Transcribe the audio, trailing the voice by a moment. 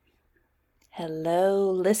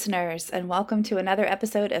Hello, listeners, and welcome to another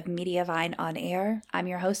episode of Mediavine on Air. I'm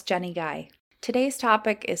your host, Jenny Guy. Today's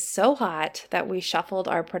topic is so hot that we shuffled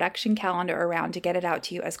our production calendar around to get it out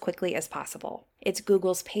to you as quickly as possible. It's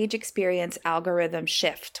Google's page experience algorithm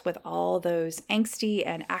shift with all those angsty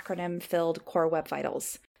and acronym-filled core web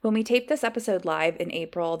vitals. When we taped this episode live in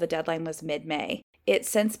April, the deadline was mid-May.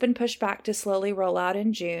 It's since been pushed back to slowly roll out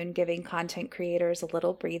in June, giving content creators a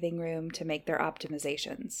little breathing room to make their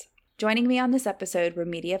optimizations. Joining me on this episode were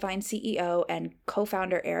Mediavine CEO and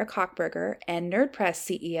co-founder Eric Hochberger and NerdPress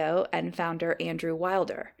CEO and founder Andrew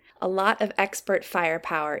Wilder. A lot of expert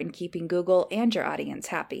firepower in keeping Google and your audience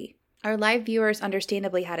happy. Our live viewers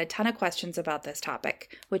understandably had a ton of questions about this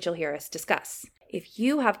topic, which you'll hear us discuss. If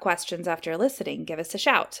you have questions after listening, give us a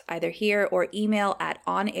shout, either here or email at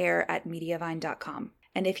onair@mediavine.com.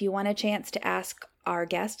 And if you want a chance to ask our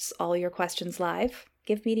guests all your questions live,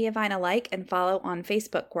 give Mediavine a like and follow on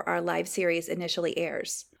Facebook where our live series initially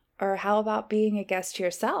airs. Or how about being a guest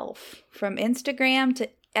yourself? From Instagram to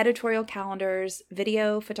editorial calendars,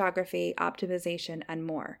 video, photography, optimization, and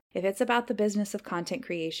more. If it's about the business of content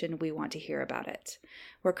creation, we want to hear about it.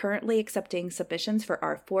 We're currently accepting submissions for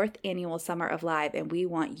our 4th annual Summer of Live, and we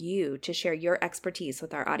want you to share your expertise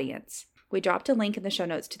with our audience. We dropped a link in the show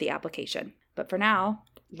notes to the application. But for now,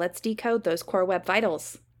 let's decode those core web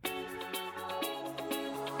vitals.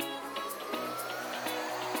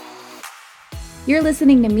 You're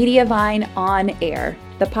listening to Mediavine on Air,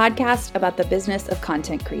 the podcast about the business of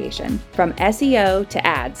content creation, from SEO to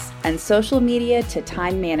ads and social media to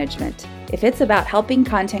time management. If it's about helping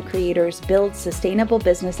content creators build sustainable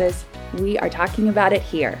businesses, we are talking about it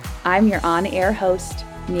here. I'm your on-air host,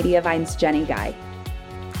 Mediavine's Jenny Guy.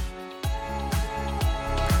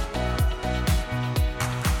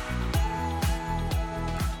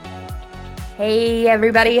 Hey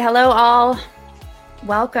everybody, hello all.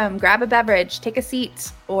 Welcome. Grab a beverage, take a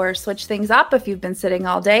seat, or switch things up if you've been sitting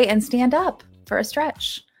all day and stand up for a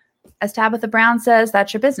stretch. As Tabitha Brown says,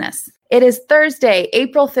 that's your business. It is Thursday,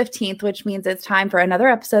 April 15th, which means it's time for another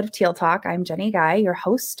episode of Teal Talk. I'm Jenny Guy, your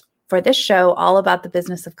host for this show all about the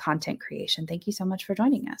business of content creation. Thank you so much for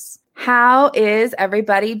joining us. How is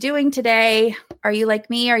everybody doing today? Are you like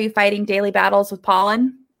me? Are you fighting daily battles with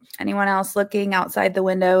pollen? Anyone else looking outside the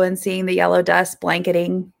window and seeing the yellow dust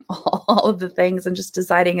blanketing all of the things and just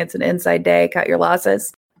deciding it's an inside day, cut your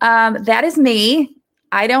losses? That is me.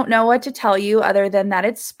 I don't know what to tell you other than that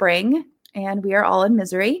it's spring and we are all in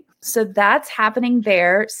misery. So that's happening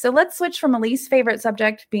there. So let's switch from a least favorite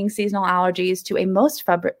subject being seasonal allergies to a most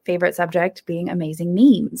favorite subject being amazing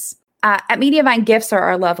memes. At Mediavine, GIFs are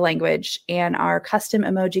our love language, and our custom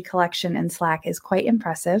emoji collection in Slack is quite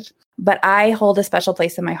impressive. But I hold a special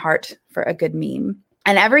place in my heart for a good meme.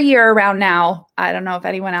 And every year around now, I don't know if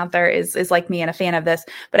anyone out there is like me and a fan of this,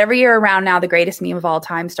 but every year around now, the greatest meme of all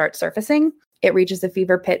time starts surfacing. It reaches a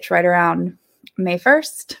fever pitch right around May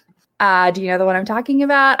 1st. Do you know the one I'm talking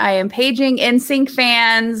about? I am paging NSYNC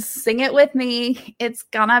fans. Sing it with me. It's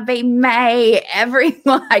gonna be May.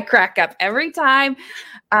 I crack up every time.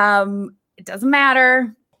 It doesn't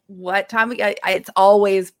matter what time it's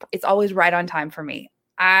always right on time for me.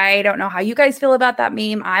 I don't know how you guys feel about that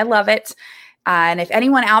meme. I love it. And if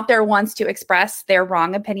anyone out there wants to express their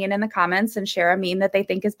wrong opinion in the comments and share a meme that they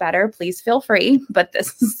think is better, please feel free. But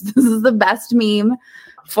this is the best meme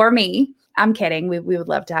for me. I'm kidding. We would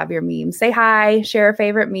love to have your meme. Say hi, share a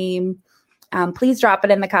favorite meme. Please drop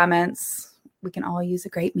it in the comments. We can all use a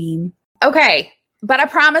great meme. Okay. But I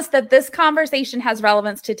promise that this conversation has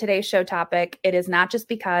relevance to today's show topic. It is not just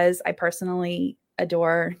because I personally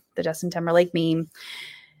adore the Justin Timberlake meme.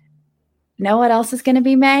 Know what else is going to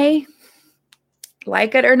be May?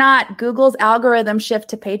 Like it or not, Google's algorithm shift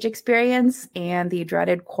to page experience and the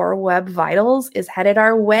dreaded core web vitals is headed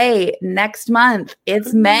our way next month.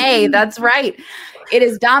 It's May. That's right. It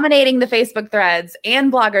is dominating the Facebook threads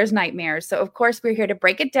and bloggers' nightmares. So, of course, we're here to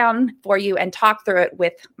break it down for you and talk through it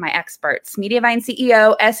with my experts. Mediavine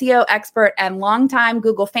CEO, SEO expert, and longtime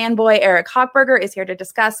Google fanboy Eric Hochberger is here to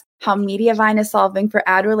discuss how Mediavine is solving for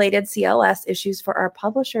ad-related CLS issues for our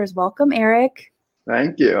publishers. Welcome, Eric.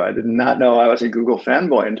 Thank you. I did not know I was a Google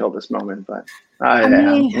fanboy until this moment, but I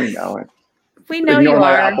am. We know it. We know Ignore you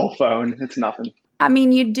my are. Apple phone. It's nothing. I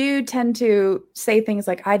mean, you do tend to say things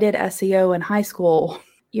like, I did SEO in high school.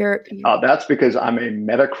 That's because I'm a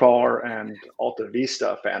Metacrawler and Alta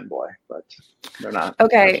Vista fanboy, but they're not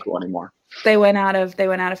cool anymore. They went out of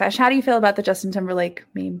fashion. How do you feel about the Justin Timberlake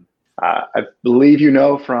meme? I believe you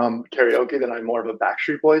know from karaoke that I'm more of a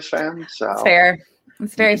Backstreet Boys fan. So it's fair.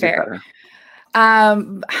 It's very fair.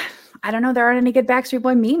 I don't know. There aren't any good Backstreet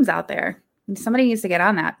Boy memes out there. Somebody needs to get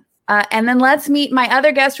on that. And then let's meet my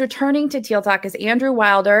other guest returning to Teal Talk is Andrew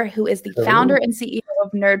Wilder, who is the founder and CEO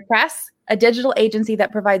of NerdPress, a digital agency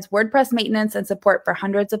that provides WordPress maintenance and support for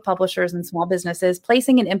hundreds of publishers and small businesses,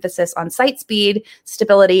 placing an emphasis on site speed,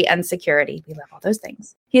 stability, and security. We love all those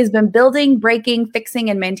things. He has been building, breaking, fixing,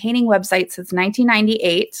 and maintaining websites since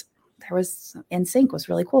 1998. There was NSYNC was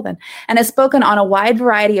really cool then, and has spoken on a wide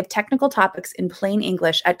variety of technical topics in plain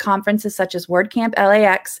English at conferences such as WordCamp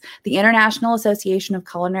LAX, the International Association of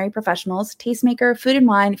Culinary Professionals, Tastemaker, Food and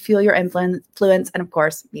Wine, Fuel Your Influence, and of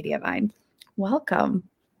course, Mediavine. Welcome.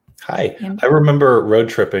 Hi. I remember road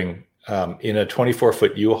tripping in a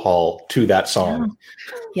 24-foot U-Haul to that song.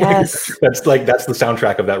 Yes. That's the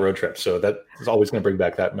soundtrack of that road trip. So that is always going to bring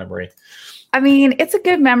back that memory. I mean, it's a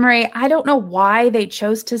good memory. I don't know why they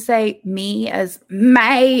chose to say me as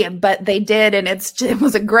May, but they did. And it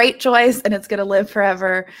was a great choice, and it's going to live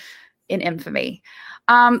forever in infamy.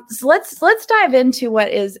 So let's dive into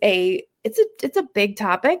what is it's a big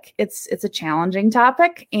topic. It's a challenging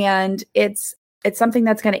topic, and it's something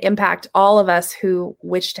that's going to impact all of us who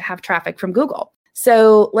wish to have traffic from Google.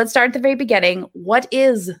 So let's start at the very beginning. What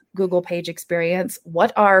is Google Page Experience?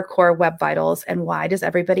 What are core web vitals? And why does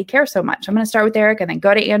everybody care so much? I'm going to start with Eric and then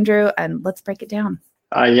go to Andrew, and let's break it down.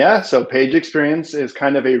 So Page Experience is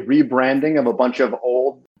kind of a rebranding of a bunch of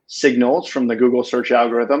old signals from the Google search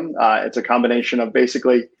algorithm. It's a combination of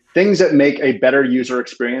basically things that make a better user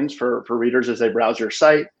experience for readers as they browse your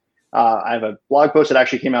site. I have a blog post that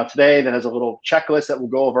actually came out today that has a little checklist that will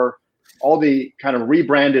go over all the kind of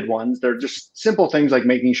rebranded ones. They're just simple things like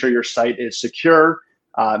making sure your site is secure,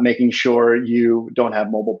 making sure you don't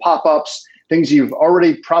have mobile pop-ups, things you've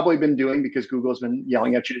already probably been doing because Google's been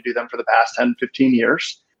yelling at you to do them for the past 10, 15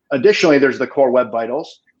 years. Additionally, there's the core web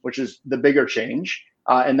vitals, which is the bigger change.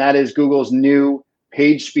 And that is Google's new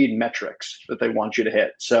page speed metrics that they want you to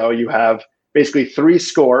hit. So you have basically 3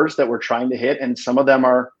 scores that we're trying to hit, and some of them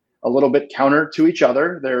are a little bit counter to each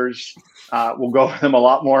other. We'll go over them a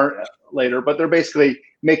lot more later, but they're basically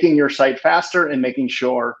making your site faster and making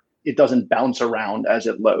sure it doesn't bounce around as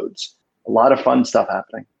it loads. A lot of fun stuff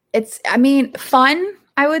happening. Fun,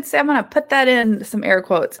 I would say. I'm going to put that in some air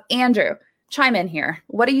quotes. Andrew, chime in here.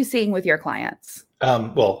 What are you seeing with your clients?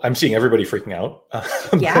 Well, I'm seeing everybody freaking out.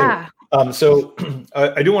 Yeah. So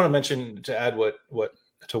I do want to mention, to add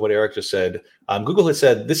to what Eric just said, Google has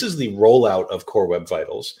said this is the rollout of Core Web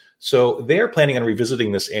Vitals. So they are planning on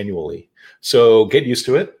revisiting this annually. So get used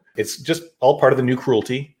to it. It's just all part of the new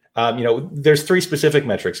cruelty. There's 3 specific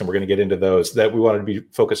metrics, and we're going to get into those that we want to be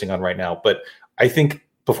focusing on right now. But I think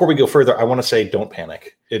before we go further, I want to say don't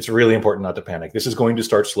panic. It's really important not to panic. This is going to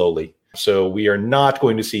start slowly. So we are not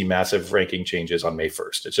going to see massive ranking changes on May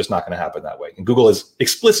 1st. It's just not going to happen that way. And Google has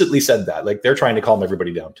explicitly said that. Like, they're trying to calm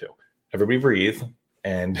everybody down too. Everybody breathe.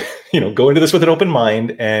 And go into this with an open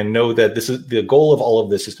mind and know that this is the goal of all of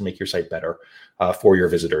this is to make your site better for your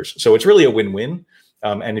visitors. So it's really a win-win.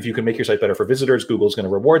 And if you can make your site better for visitors, Google's going to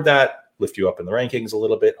reward that, lift you up in the rankings a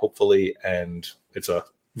little bit, hopefully. And it's a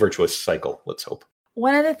virtuous cycle, let's hope.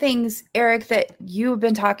 One of the things, Eric, that you've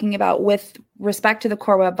been talking about with respect to the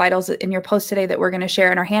Core Web Vitals in your post today that we're going to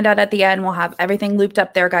share in our handout at the end, we'll have everything looped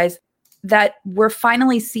up there, guys, that we're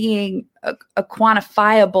finally seeing a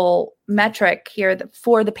quantifiable metric here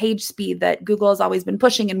for the page speed that Google has always been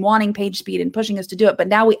pushing and wanting page speed and pushing us to do it. But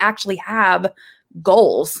now we actually have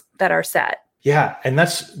goals that are set. Yeah. And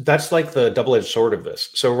that's like the double-edged sword of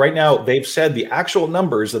this. So right now they've said the actual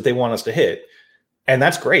numbers that they want us to hit, and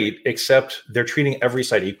that's great, except they're treating every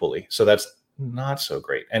site equally. So that's not so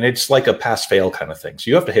great. And it's like a pass-fail kind of thing.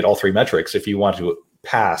 So you have to hit all 3 metrics if you want to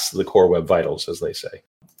pass the Core Web Vitals, as they say.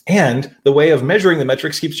 And the way of measuring the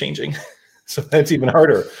metrics keeps changing. So that's even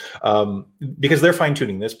harder because they're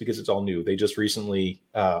fine-tuning this because it's all new. They just recently,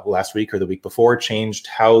 last week or the week before, changed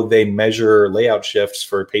how they measure layout shifts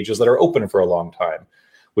for pages that are open for a long time,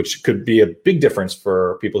 which could be a big difference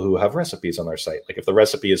for people who have recipes on their site. Like if the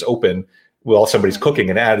recipe is open while somebody's cooking,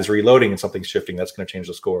 an ad is reloading and something's shifting, that's going to change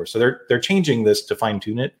the score. So they're changing this to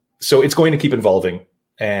fine-tune it. So it's going to keep evolving.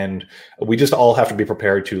 And we just all have to be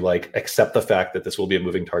prepared to accept the fact that this will be a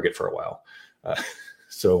moving target for a while.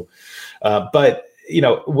 But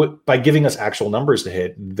by giving us actual numbers to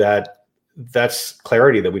hit, that's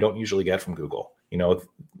clarity that we don't usually get from Google.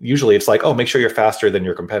 Usually it's like, oh, make sure you're faster than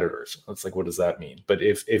your competitors. It's like, what does that mean? But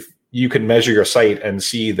if you can measure your site and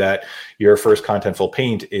see that your first contentful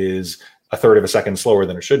paint is 1/3 of a second slower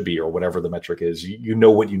than it should be, or whatever the metric is, you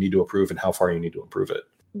know what you need to improve and how far you need to improve it.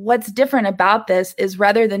 What's different about this is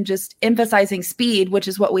rather than just emphasizing speed, which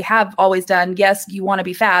is what we have always done. Yes, you want to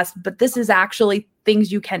be fast, but this is actually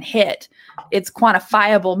things you can hit. It's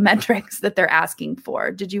quantifiable metrics that they're asking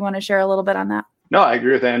for. Did you want to share a little bit on that? No, I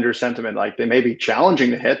agree with Andrew's sentiment. Like they may be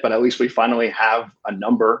challenging to hit, but at least we finally have a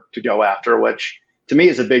number to go after, which to me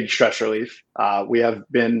is a big stress relief. We have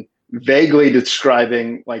been vaguely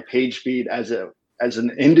describing like page speed as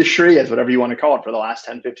an industry, as whatever you want to call it, for the last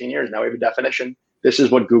 10, 15 years. Now we have a definition. This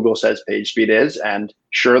is what Google says page speed is. And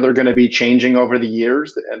sure, they're going to be changing over the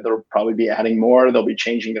years, and they'll probably be adding more. They'll be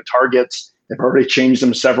changing the targets. They've already changed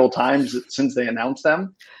them several times since they announced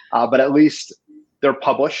them. But at least they're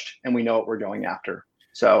published and we know what we're going after.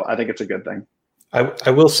 So I think it's a good thing.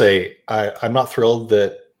 I will say, I'm not thrilled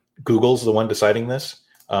that Google's the one deciding this.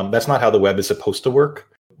 That's not how the web is supposed to work.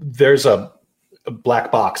 There's a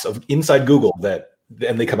black box of inside Google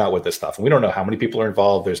and they come out with this stuff. And we don't know how many people are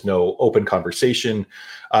involved. There's no open conversation.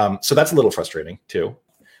 So that's a little frustrating too.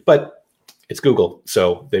 But it's Google,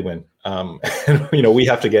 so they win. And, we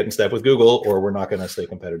have to get in step with Google or we're not going to stay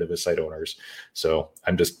competitive as site owners. So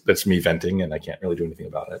that's me venting and I can't really do anything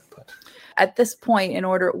about it. But at this point, in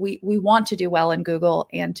order, we want to do well in Google,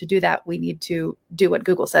 and to do that, we need to do what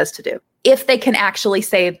Google says to do. If they can actually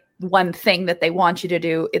say one thing that they want you to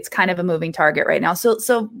do, it's kind of a moving target right now.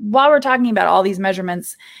 So while we're talking about all these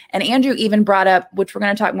measurements, and Andrew even brought up, which we're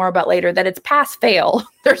going to talk more about later, that it's pass fail.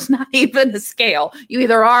 There's not even a scale. You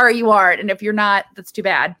either are or you aren't. And if you're not, that's too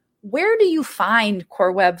bad. Where do you find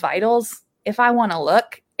Core Web Vitals if I want to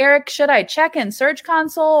look? Eric, should I check in Search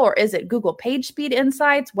Console or is it Google PageSpeed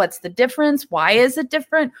Insights? What's the difference? Why is it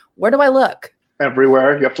different? Where do I look?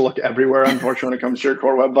 Everywhere. You have to look everywhere, unfortunately, when it comes to your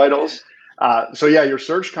Core Web Vitals. Your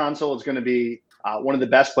Search Console is going to be one of the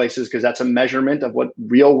best places because that's a measurement of what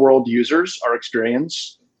real world users are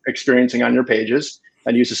experiencing on your pages,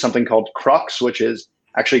 and uses something called Crux, which is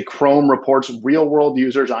actually Chrome reports real world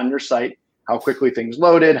users on your site, how quickly things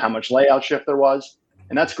loaded, how much layout shift there was.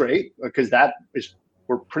 And that's great because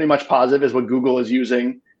we're pretty much positive is what Google is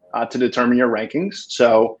using to determine your rankings.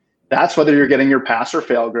 So that's whether you're getting your pass or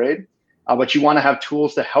fail grade. But you want to have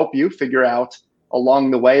tools to help you figure out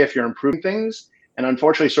along the way if you're improving things. And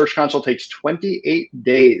unfortunately, Search Console takes 28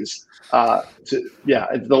 days.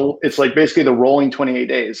 It's like basically the rolling 28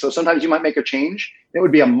 days. So sometimes you might make a change. It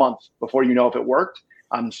would be a month before you know if it worked.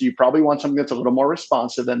 So you probably want something that's a little more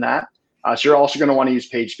responsive than that. So you're also going to want to use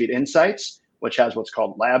PageSpeed Insights, which has what's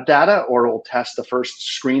called lab data, or it'll test the first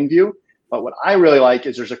screen view. But what I really like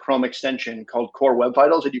is there's a Chrome extension called Core Web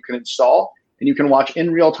Vitals that you can install, and you can watch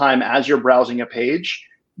in real time as you're browsing a page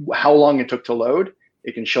how long it took to load.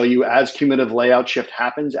 It can show you as cumulative layout shift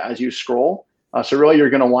happens as you scroll. So really, you're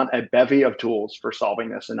going to want a bevy of tools for solving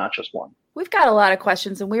this and not just one. We've got a lot of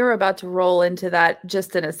questions, and we were about to roll into that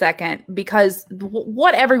just in a second, because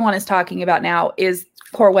what everyone is talking about now is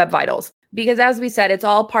Core Web Vitals. Because as we said, it's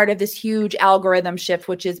all part of this huge algorithm shift,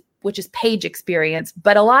 which is page experience.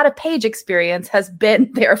 But a lot of page experience has been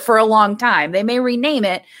there for a long time. They may rename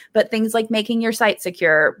it, but things like making your site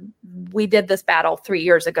secure, we did this battle 3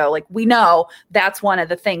 years ago. Like, we know that's one of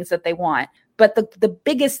the things that they want. But the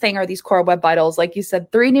biggest thing are these Core Web Vitals. Like you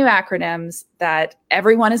said, 3 new acronyms that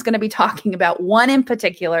everyone is going to be talking about, one in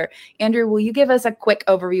particular. Andrew, will you give us a quick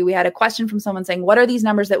overview? We had a question from someone saying, what are these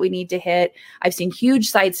numbers that we need to hit? I've seen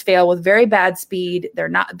huge sites fail with very bad speed. They're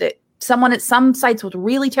not that someone at some sites with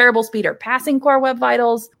really terrible speed are passing Core Web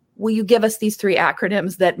Vitals. Will you give us these 3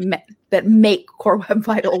 acronyms that make Core Web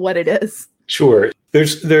Vital what it is? Sure.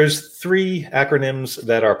 There's 3 acronyms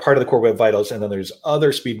that are part of the Core Web Vitals, and then there's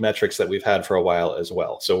other speed metrics that we've had for a while as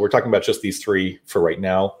well. So we're talking about just these 3 for right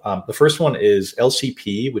now. The first one is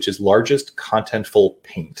LCP, which is largest contentful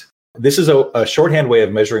paint. This is a shorthand way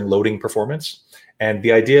of measuring loading performance. And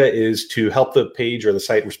the idea is to help the page or the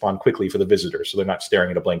site respond quickly for the visitor, so they're not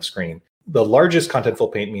staring at a blank screen. The largest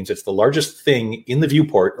contentful paint means it's the largest thing in the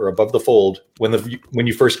viewport or above the fold when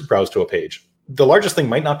you first browse to a page. The largest thing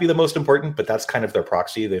might not be the most important, but that's kind of their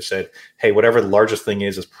proxy. They've said, hey, whatever the largest thing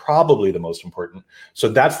is probably the most important. So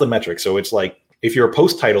that's the metric. So it's like if your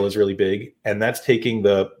post title is really big and that's taking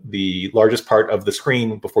the largest part of the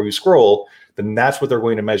screen before you scroll, then that's what they're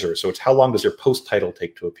going to measure. So it's how long does your post title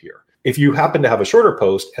take to appear? If you happen to have a shorter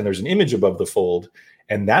post and there's an image above the fold,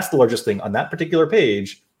 and that's the largest thing on that particular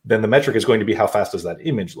page, then the metric is going to be how fast does that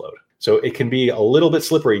image load. So it can be a little bit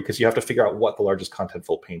slippery because you have to figure out what the largest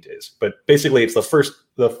contentful paint is. But basically, it's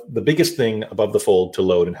the biggest thing above the fold to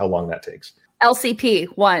load and how long that takes. LCP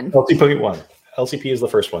 1. LCP 1. LCP is the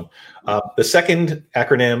first one. The second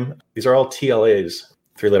acronym, these are all TLAs,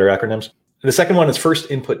 3-letter acronyms. The second one is first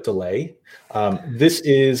input delay. This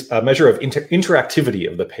is a measure of interactivity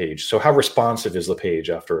of the page. So how responsive is the page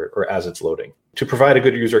after or as it's loading? To provide a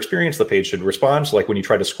good user experience, the page should respond. So like when you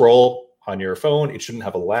try to scroll on your phone, it shouldn't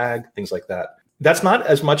have a lag, things like that. That's not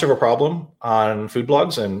as much of a problem on food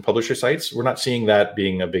blogs and publisher sites. We're not seeing that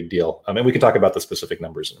being a big deal. And we can talk about the specific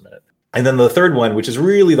numbers in a minute. And then the third one, which is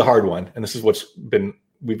really the hard one, and this is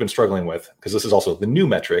we've been struggling with, because this is also the new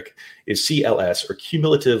metric, is CLS, or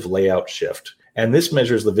cumulative layout shift. And this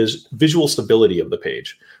measures the visual stability of the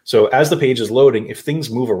page. So as the page is loading, if things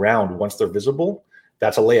move around once they're visible,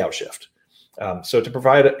 that's a layout shift. So to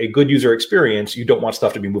provide a good user experience, you don't want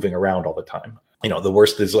stuff to be moving around all the time. The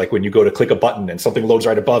worst is like when you go to click a button and something loads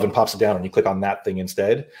right above and pops it down and you click on that thing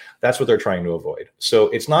instead. That's what they're trying to avoid. So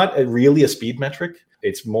it's not really a speed metric.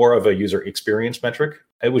 It's more of a user experience metric,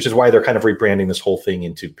 which is why they're kind of rebranding this whole thing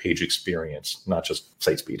into page experience, not just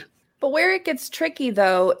site speed. But where it gets tricky,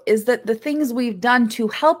 though, is that the things we've done to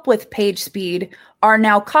help with page speed are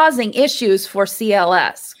now causing issues for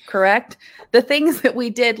CLS, correct? The things that we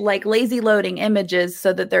did, like lazy loading images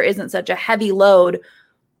so that there isn't such a heavy load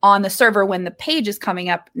on the server when the page is coming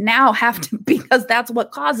up, now have to, because that's what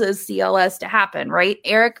causes CLS to happen, right?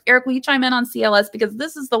 Eric, will you chime in on CLS? Because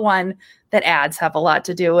this is the one that ads have a lot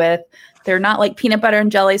to do with. They're not like peanut butter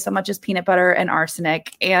and jelly so much as peanut butter and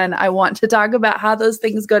arsenic. And I want to talk about how those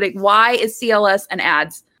things go to, why is CLS and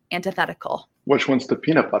ads antithetical? Which one's the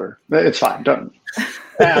peanut butter? It's fine. Don't.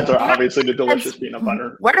 Ads are obviously the delicious peanut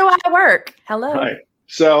butter. Where do I work? Hello. Right.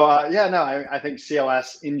 So, I think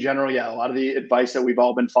CLS in general, a lot of the advice that we've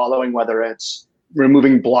all been following, whether it's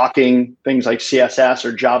removing blocking, things like CSS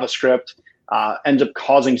or JavaScript, ends up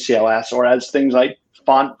causing CLS, or as things like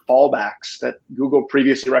font fallbacks that Google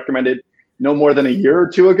previously recommended no more than a year or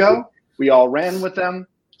two ago. We all ran with them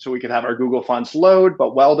so we could have our Google fonts load,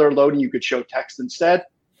 but while they're loading, you could show text instead.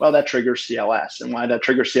 Well, that triggers CLS. And why that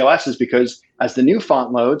triggers CLS is because as the new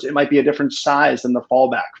font loads, it might be a different size than the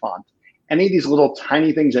fallback font. Any of these little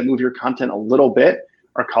tiny things that move your content a little bit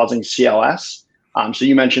are causing CLS. So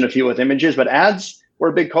you mentioned a few with images, but ads were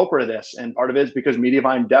a big culprit of this. And part of it is because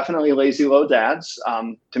Mediavine definitely lazy loads ads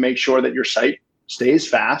to make sure that your site stays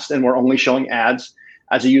fast and we're only showing ads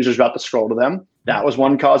as a user's about to scroll to them. That was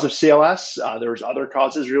one cause of CLS. There was other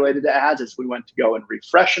causes related to ads. As we went to go and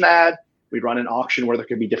refresh an ad, we'd run an auction where there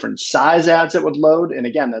could be different size ads that would load. And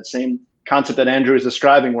again, that same concept that Andrew is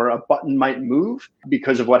describing, where a button might move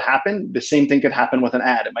because of what happened, the same thing could happen with an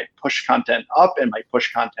ad. It might push content up, it might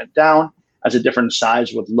push content down as a different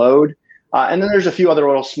size would load. And then there's a few other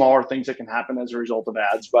little smaller things that can happen as a result of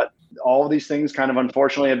ads. But all of these things kind of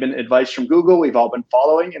unfortunately have been advice from Google. We've all been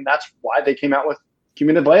following, and that's why they came out with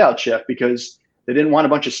cumulative layout shift, because they didn't want a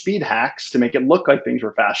bunch of speed hacks to make it look like things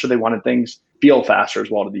were faster. They wanted things feel faster as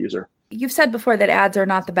well to the user. You've said before that ads are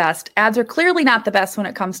not the best. Ads are clearly not the best when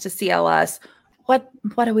it comes to CLS. What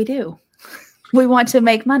do? We want to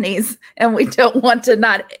make monies, and we don't want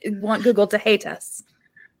Google to hate us.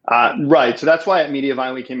 Right. So that's why at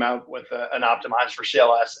Mediavine we came out with an optimized for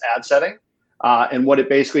CLS ad setting. And what it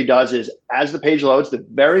basically does is, as the page loads, the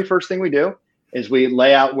very first thing we do is we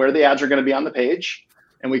lay out where the ads are going to be on the page,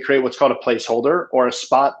 and we create what's called a placeholder, or a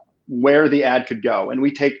spot where the ad could go. And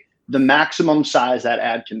we take the maximum size that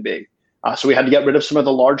ad can be. So we had to get rid of some of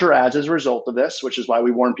the larger ads as a result of this, which is why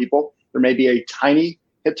we warn people there may be a tiny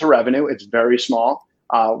hit to revenue. It's very small.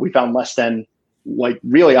 We found less than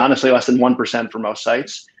 1% for most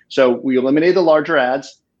sites. So we eliminated the larger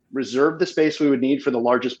ads, reserved the space we would need for the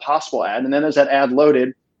largest possible ad. And then as that ad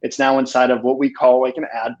loaded, it's now inside of what we call like an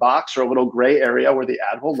ad box, or a little gray area where the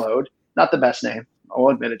ad will load. Not the best name. I'll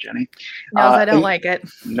admit it, Jenny. No, I don't like it.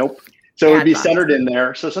 Nope. So it would be centered in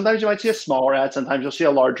there. So sometimes you might see a smaller ad, sometimes you'll see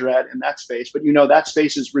a larger ad in that space, but that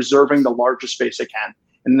space is reserving the largest space it can.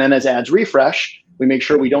 And then as ads refresh, we make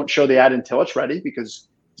sure we don't show the ad until it's ready, because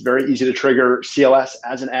it's very easy to trigger CLS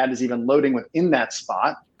as an ad is even loading within that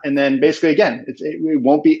spot. And then basically, again, it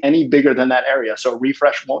won't be any bigger than that area. So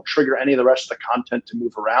refresh won't trigger any of the rest of the content to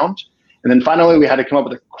move around. And then finally, we had to come up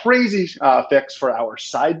with a crazy fix for our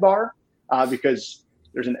sidebar because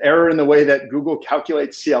there's an error in the way that Google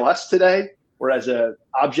calculates CLS today, whereas an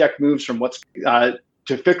object moves from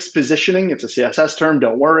to fixed positioning. It's a CSS term,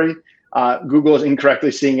 don't worry. Google is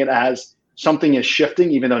incorrectly seeing it as something is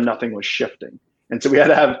shifting, even though nothing was shifting. And so we had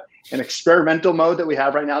to have an experimental mode that we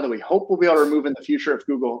have right now that we hope we'll be able to remove in the future if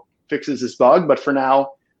Google fixes this bug. But for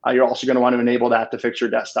now, you're also going to want to enable that to fix your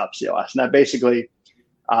desktop CLS. And that basically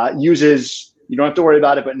uses, you don't have to worry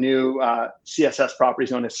about it, but new CSS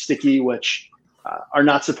properties known as sticky, which are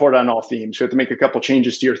not supported on all themes. So you have to make a couple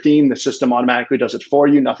changes to your theme. The system automatically does it for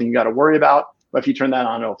you. Nothing you got to worry about. But if you turn that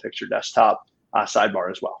on, it'll fix your desktop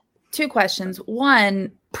sidebar as well. Two questions.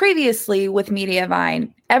 One, previously with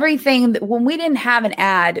Mediavine, everything when we didn't have an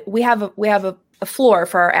ad, we have a floor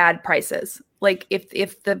for our ad prices. Like if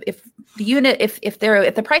the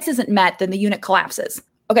price isn't met, then the unit collapses.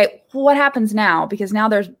 Okay, what happens now? Because now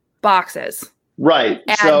there's boxes. Right.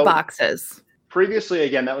 Ad boxes. Previously,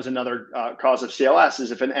 again, that was another cause of CLS,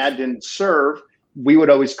 is if an ad didn't serve, we would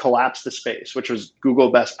always collapse the space, which was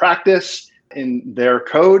Google best practice in their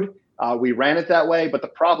code. We ran it that way. But the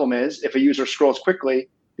problem is, if a user scrolls quickly,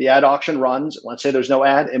 the ad auction runs. Let's say there's no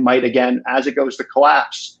ad. It might, again, as it goes to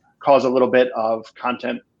collapse, cause a little bit of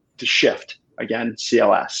content to shift. Again,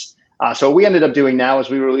 CLS. So what we ended up doing now is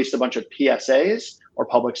we released a bunch of PSAs, or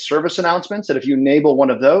public service announcements, that if you enable one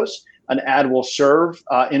of those, an ad will serve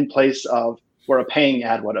in place of where a paying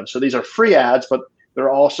ad would have. So these are free ads, but they're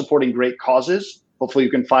all supporting great causes. Hopefully you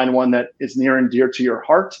can find one that is near and dear to your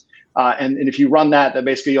heart. And if you run that, then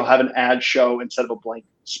basically you'll have an ad show instead of a blank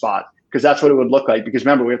spot, because that's what it would look like. Because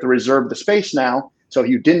remember, we have to reserve the space now. So if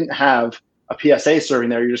you didn't have a PSA serving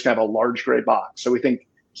there, you're just gonna have a large gray box. So we think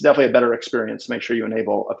it's definitely a better experience to make sure you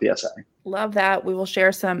enable a PSA. Love that. We will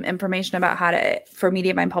share some information about how for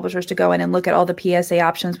Mediavine publishers to go in and look at all the PSA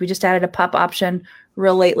options. We just added a pup option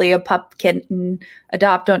real lately, a pup kitten,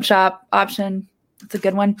 adopt, don't shop option. It's a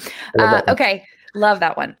good one. Okay. Love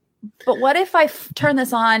that one. But what if I turn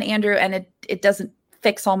this on, Andrew, and it doesn't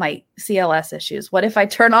fix all my CLS issues? What if I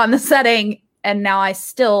turn on the setting and now I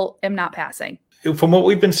still am not passing? From what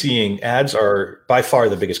we've been seeing, ads are by far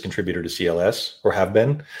the biggest contributor to CLS, or have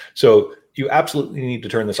been. So you absolutely need to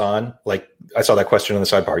turn this on. Like I saw that question on the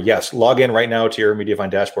sidebar. Yes, log in right now to your Mediavine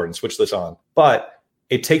dashboard and switch this on. But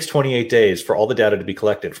it takes 28 days for all the data to be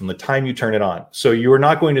collected from the time you turn it on. So you are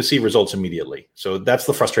not going to see results immediately. So that's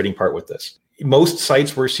the frustrating part with this. Most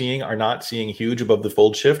sites we're seeing are not seeing huge above the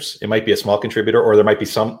fold shifts. It might be a small contributor, or there might be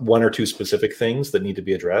one or two specific things that need to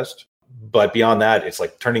be addressed. But beyond that, it's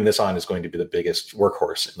like turning this on is going to be the biggest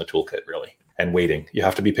workhorse in the toolkit, really. And waiting. You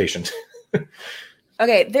have to be patient.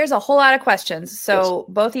 Okay, there's a whole lot of questions. So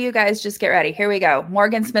Both of you guys just get ready. Here we go.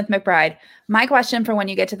 Morgan Smith McBride. My question for when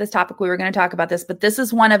you get to this topic, we were going to talk about this, but this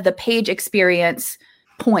is one of the page experience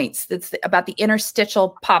points. That's about the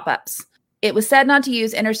interstitial pop-ups. It was said not to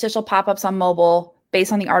use interstitial pop-ups on mobile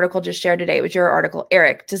based on the article just shared today. It was your article.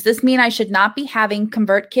 Eric, does this mean I should not be having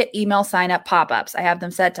ConvertKit email sign-up pop-ups? I have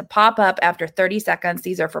them set to pop up after 30 seconds.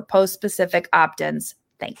 These are for post-specific opt-ins.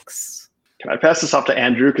 Thanks. Can I pass this off to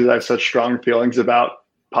Andrew, because I have such strong feelings about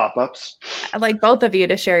pop-ups? I'd like both of you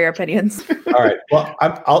to share your opinions. All right. Well,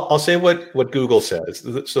 I'll say what Google says.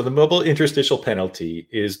 So the mobile interstitial penalty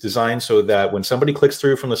is designed so that when somebody clicks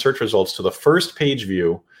through from the search results to the first page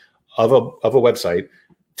view of a website,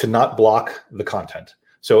 to not block the content.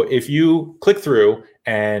 So if you click through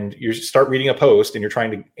and you start reading a post and you're trying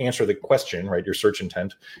to answer the question, right, your search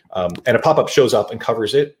intent, and a pop-up shows up and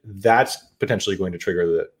covers it, that's potentially going to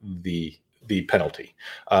trigger the penalty.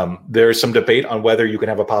 There's some debate on whether you can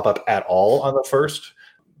have a pop-up at all on the first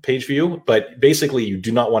page view, but basically you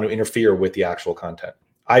do not want to interfere with the actual content.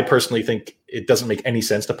 I personally think it doesn't make any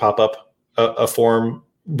sense to pop up a form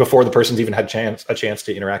before the person's even had a chance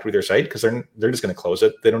to interact with your site, because they're just going to close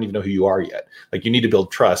it. They don't even know who you are yet. Like, you need to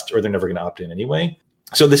build trust, or they're never going to opt in anyway.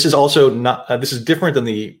 So this is also not, this is different than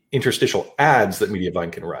the interstitial ads that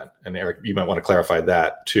Mediavine can run. And Eric, you might want to clarify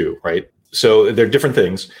that too, right? So they're different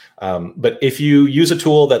things. But if you use a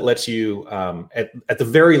tool that lets you, at the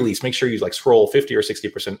very least, make sure you like scroll 50 or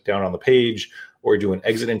 60% down on the page, or do an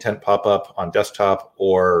exit intent pop-up on desktop,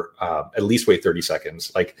 or at least wait 30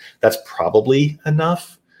 seconds. Like, that's probably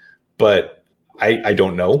enough, but I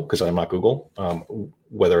don't know, because I'm not Google,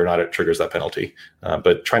 whether or not it triggers that penalty.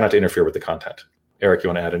 But try not to interfere with the content. Eric, you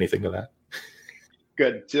want to add anything to that?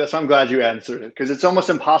 Good. See, that's why I'm glad you answered it, because it's almost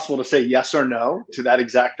impossible to say yes or no to that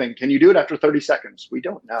exact thing. Can you do it after 30 seconds? We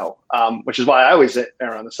don't know, which is why I always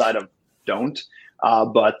err on the side of don't.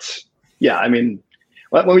 But yeah, I mean,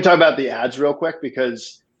 when we talk about the ads real quick,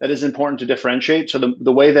 because that is important to differentiate. So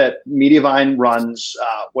the way that Mediavine runs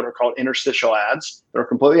what are called interstitial ads, they're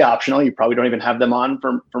completely optional. You probably don't even have them on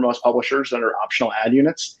for most publishers that are optional ad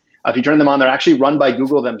units. If you turn them on, they're actually run by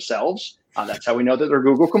Google themselves. That's how we know that they're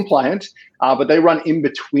Google compliant, but they run in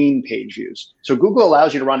between page views. So Google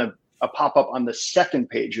allows you to run a pop-up on the second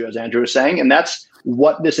page view, as Andrew was saying, and that's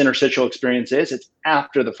what this interstitial experience is. It's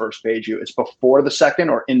after the first page view. It's before the second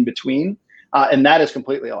or in between, and that is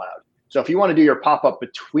completely allowed. So if you want to do your pop-up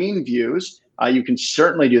between views, you can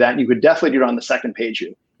certainly do that, and you could definitely do it on the second page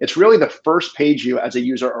view. It's really the first page view as a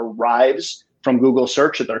user arrives from Google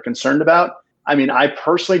search that they're concerned about. I mean, I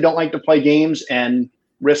personally don't like to play games and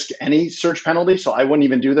risk any search penalty, so I wouldn't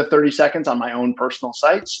even do the 30 seconds on my own personal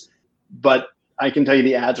sites. But I can tell you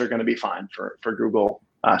the ads are going to be fine for Google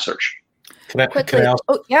search. Can I also,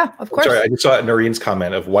 oh, yeah, of course. Sorry, I just saw Noreen's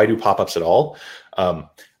comment of why do pop-ups at all?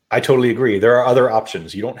 I totally agree. There are other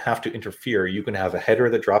options. You don't have to interfere. You can have a header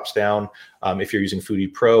that drops down. If you're using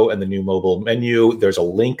Foodie Pro and the new mobile menu, there's a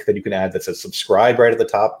link that you can add that says subscribe right at the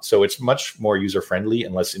top. So it's much more user-friendly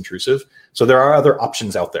and less intrusive. So there are other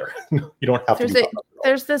options out there. You don't have to.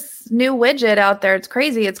 There's this new widget out there. It's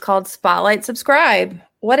crazy. It's called Spotlight Subscribe.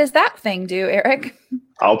 What does that thing do, Eric?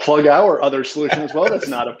 I'll plug our other solution as well. That's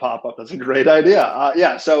not a pop-up. That's a great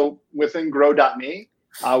idea. So within Grow.me,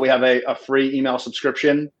 we have a free email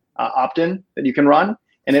subscription opt-in that you can run,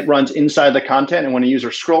 and it runs inside the content. And when a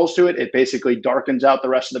user scrolls to it, it basically darkens out the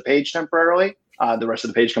rest of the page temporarily. The rest of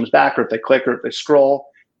the page comes back, or if they click, or if they scroll,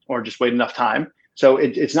 or just wait enough time. So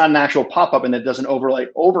it's not an actual pop-up, and it doesn't overlay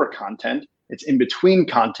over content. It's in between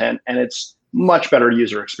content, and it's much better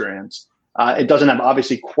user experience. It doesn't have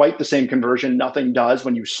obviously quite the same conversion. Nothing does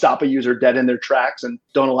when you stop a user dead in their tracks and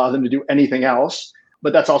don't allow them to do anything else.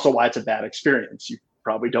 But that's also why it's a bad experience. You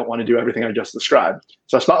probably don't want to do everything I just described.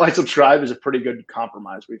 So Spotlight Subscribe is a pretty good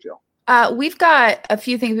compromise, we feel. We've got a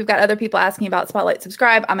few things. We've got other people asking about Spotlight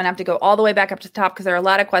Subscribe. I'm going to have to go all the way back up to the top because there are a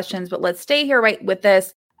lot of questions, but let's stay here right with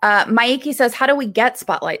this. Maiki says, how do we get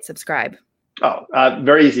Spotlight Subscribe?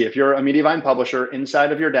 Very easy. If you're a Mediavine publisher,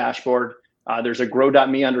 inside of your dashboard, there's a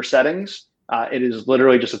Grow.me under settings. It is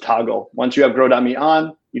literally just a toggle. Once you have Grow.me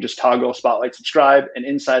on, you just toggle Spotlight Subscribe, and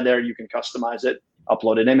inside there, you can customize it,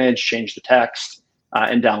 upload an image, change the text,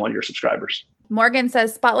 and download your subscribers. Morgan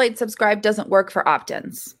says Spotlight Subscribe doesn't work for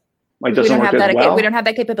opt-ins. We don't have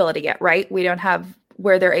that capability yet, right? We don't have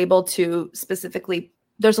where they're able to specifically.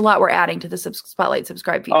 There's a lot we're adding to the Spotlight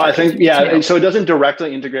Subscribe feature. I think, and so it doesn't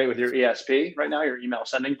directly integrate with your ESP right now, your email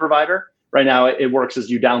sending provider. Right now, it works as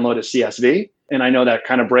you download a CSV. And I know that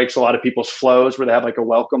kind of breaks a lot of people's flows where they have like a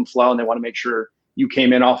welcome flow and they want to make sure you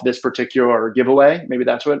came in off this particular giveaway. Maybe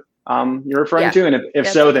that's what you're referring to. And if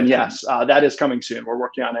so, then yes, that is coming soon. We're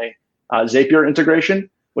working on a Zapier integration,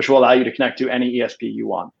 which will allow you to connect to any ESP you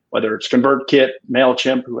want, whether it's ConvertKit,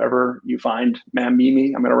 MailChimp, whoever you find.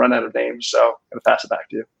 Mimi, I'm going to run out of names, so I'm going to pass it back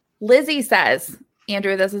to you. Lizzie says,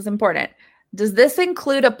 Andrew, this is important. Does this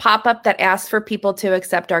include a pop-up that asks for people to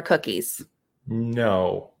accept our cookies?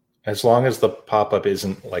 No, as long as the pop-up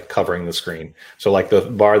isn't like covering the screen. So like the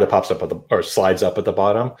bar that pops up or slides up at the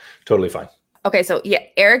bottom, totally fine. Okay, so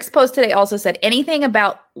Eric's post today also said anything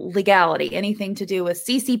about legality, anything to do with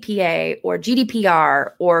CCPA or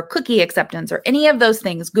GDPR or cookie acceptance or any of those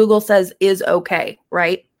things, Google says is okay,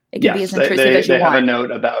 right? It can be as intrusive as you want. They have a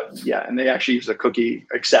note about, and they actually use a cookie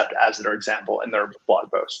accept as their example in their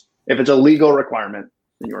blog post. If it's a legal requirement,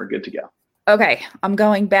 then you are good to go. Okay, I'm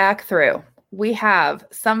going back through. We have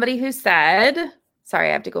somebody who said, sorry,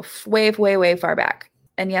 I have to go way, way, way far back.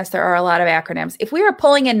 And yes, there are a lot of acronyms. If we are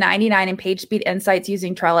pulling in 99 and PageSpeed Insights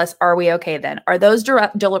using Trellis, are we okay then? Are those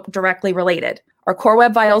directly related? Are Core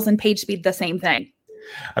Web Vitals and PageSpeed the same thing?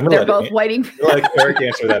 They're both waiting. Let Eric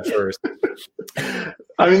answer that first.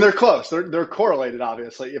 I mean, they're close. They're correlated,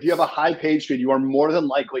 obviously. If you have a high page speed, you are more than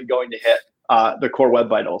likely going to hit the Core Web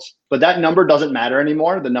Vitals. But that number doesn't matter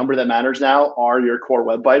anymore. The number that matters now are your Core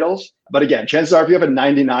Web Vitals. But again, chances are if you have a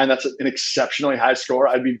 99, that's an exceptionally high score.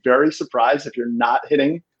 I'd be very surprised if you're not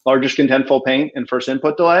hitting largest contentful paint and first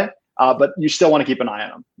input delay. But you still want to keep an eye on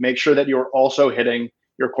them. Make sure that you're also hitting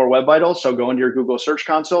your Core Web Vitals. So go into your Google Search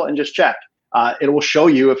Console and just check. It will show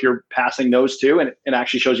you if you're passing those two, and it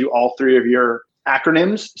actually shows you all three of your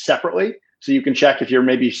acronyms separately. So you can check if you're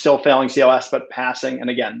maybe still failing CLS, but passing. And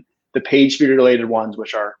again, the page speed related ones,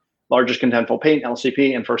 which are largest contentful paint,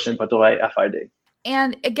 LCP, and first input delay, FID.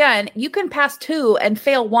 And again, you can pass two and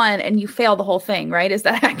fail one and you fail the whole thing, right? Is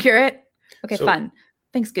that accurate? Okay, fun.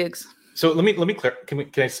 Thanks, Googs. So let me can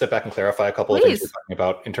I step back and clarify a couple of things we're talking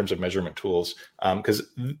about in terms of measurement tools? Because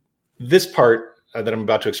this part that I'm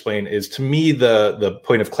about to explain is, to me, the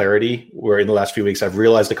point of clarity, where in the last few weeks I've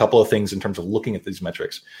realized a couple of things in terms of looking at these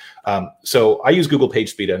metrics. So I use Google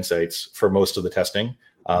PageSpeed Insights for most of the testing.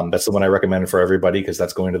 That's the one I recommend for everybody because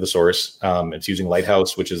that's going to the source. It's using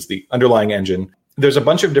Lighthouse, which is the underlying engine. There's a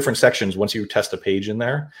bunch of different sections once you test a page in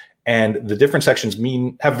there, and the different sections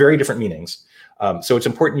have very different meanings. So it's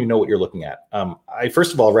important you know what you're looking at. I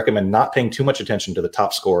first of all recommend not paying too much attention to the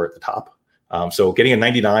top score at the top. So getting a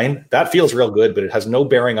 99, that feels real good, but it has no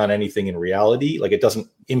bearing on anything in reality. Like, it doesn't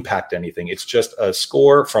impact anything. It's just a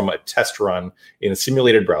score from a test run in a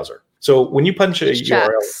simulated browser. So when you punch a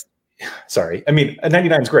URL, sorry, I mean, a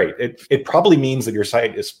 99 is great. It probably means that your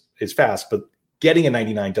site is fast, but getting a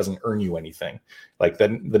 99 doesn't earn you anything. Like, the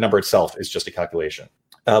number itself is just a calculation.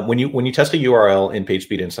 When you test a URL in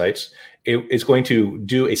PageSpeed Insights, it's going to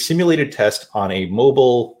do a simulated test on a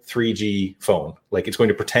mobile 3G phone. Like it's going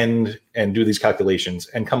to pretend and do these calculations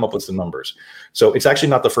and come up with some numbers. So it's actually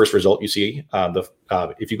not the first result you see.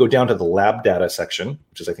 If you go down to the lab data section,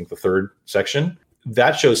 which is I think the third section,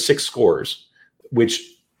 that shows 6 scores, which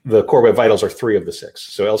the Core Web Vitals are 3 of the 6.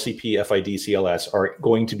 So LCP, FID, CLS are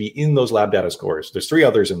going to be in those lab data scores. There's 3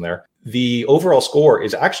 others in there. The overall score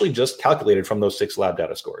is actually just calculated from those 6 lab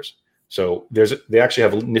data scores. So they actually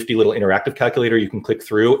have a nifty little interactive calculator you can click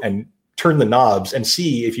through and turn the knobs and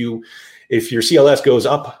see if your CLS goes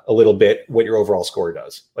up a little bit, what your overall score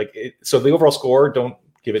does. So the overall score, don't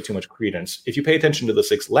give it too much credence. If you pay attention to the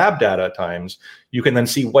 6 lab data times, you can then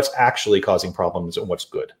see what's actually causing problems and what's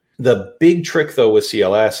good. The big trick, though, with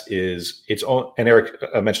CLS is its own, and Eric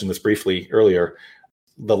mentioned this briefly earlier,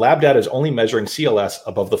 the lab data is only measuring CLS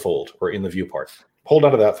above the fold or in the view part. Hold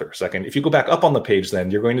on to that for a second. If you go back up on the page,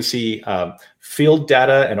 then you're going to see field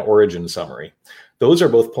data and origin summary. Those are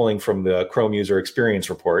both pulling from the Chrome User Experience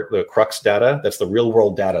Report, the Crux data. That's the real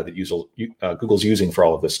world data that Google's using for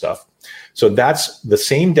all of this stuff. So that's the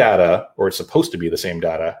same data, or it's supposed to be the same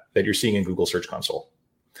data that you're seeing in Google Search Console.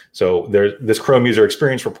 So this Chrome User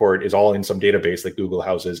Experience Report is all in some database that Google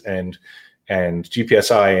houses, and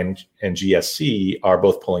GPSI and GSC are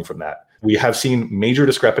both pulling from that. We have seen major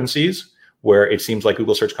discrepancies where it seems like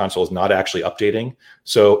Google Search Console is not actually updating.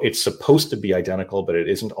 So it's supposed to be identical, but it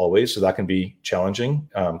isn't always. So that can be challenging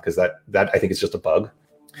because that I think is just a bug.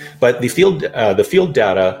 But the field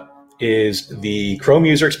data is the Chrome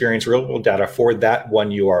User Experience real world data for that one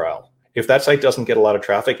URL. If that site doesn't get a lot of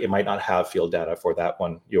traffic, it might not have field data for that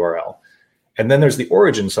one URL. And then there's the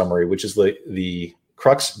origin summary, which is the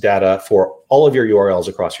Crux data for all of your URLs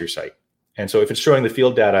across your site. And so if it's showing the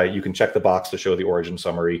field data, you can check the box to show the origin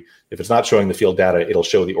summary. If it's not showing the field data, it'll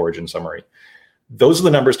show the origin summary. Those are the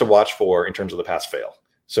numbers to watch for in terms of the pass-fail.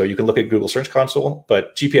 So you can look at Google Search Console,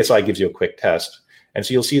 but GPSI gives you a quick test. And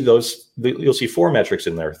so you'll see 4 metrics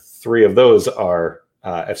in there. 3 of those are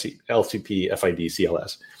LCP, FID,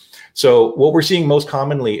 CLS. So what we're seeing most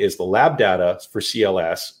commonly is the lab data for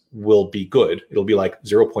CLS will be good. It'll be like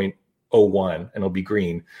 0.01 and it'll be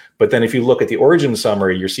green. But then if you look at the origin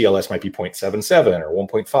summary, your CLS might be 0.77 or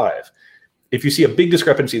 1.5. If you see a big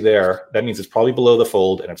discrepancy there, that means it's probably below the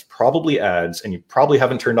fold and it's probably ads, and you probably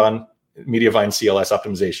haven't turned on Mediavine CLS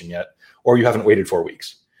optimization yet, or you haven't waited 4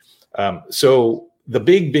 weeks. So the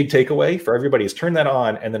big takeaway for everybody is turn that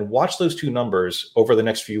on and then watch those 2 numbers over the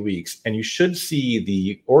next few weeks. And you should see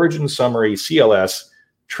the origin summary CLS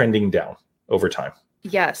trending down over time.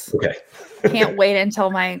 Yes. Okay. Can't wait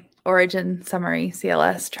until my origin summary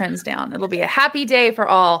CLS trends down. It'll be a happy day for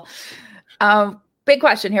all. Big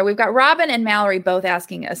question here. We've got Robin and Mallory both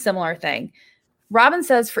asking a similar thing. Robin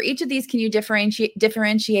says, for each of these, can you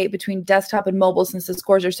differentiate between desktop and mobile since the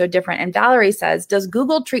scores are so different? And Valerie says, does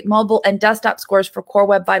Google treat mobile and desktop scores for Core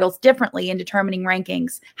Web Vitals differently in determining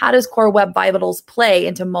rankings? How does Core Web Vitals play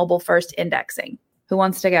into mobile first indexing? Who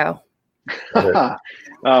wants to go?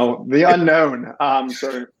 Oh, the unknown.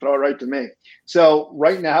 So throw it right to me. So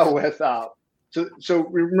right now with so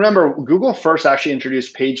remember, Google first actually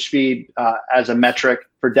introduced page speed as a metric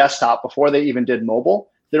for desktop before they even did mobile.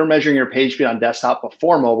 They were measuring your page speed on desktop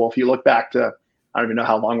before mobile. If you look back to, I don't even know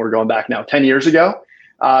how long we're going back now, 10 years ago.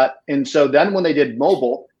 And so then when they did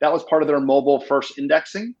mobile, that was part of their mobile first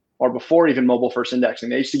indexing, or before even mobile first indexing.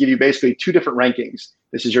 They used to give you basically 2 different rankings.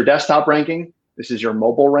 This is your desktop ranking. This is your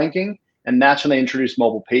mobile ranking. And that's when they introduced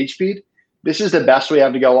mobile page speed. This is the best we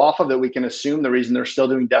have to go off of, that we can assume the reason they're still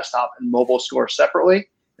doing desktop and mobile scores separately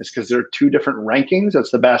is because they're 2 different rankings.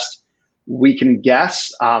 That's the best we can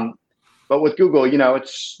guess. But with Google, you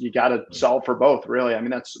got to solve for both, really. I mean,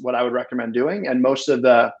 that's what I would recommend doing. And most of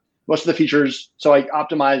the features, so I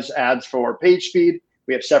optimize ads for page speed.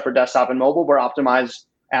 We have separate desktop and mobile, where optimize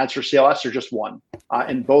ads for CLS are just one.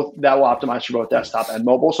 And both that will optimize for both desktop and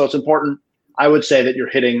mobile. So it's important, I would say, that you're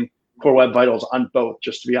hitting Core Web Vitals on both,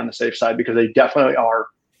 just to be on the safe side, because they definitely are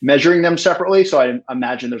measuring them separately. So I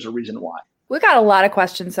imagine there's a reason why. We got a lot of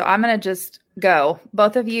questions, so I'm going to just go.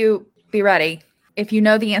 Both of you be ready. If you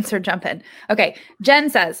know the answer, jump in. Okay. Jen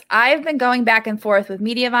says, I've been going back and forth with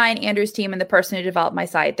Mediavine, Andrew's team, and the person who developed my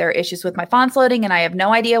site. There are issues with my fonts loading, and I have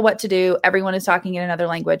no idea what to do. Everyone is talking in another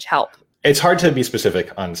language. Help. It's hard to be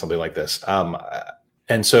specific on something like this.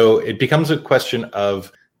 And so it becomes a question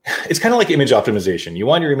of, it's kind of like image optimization. You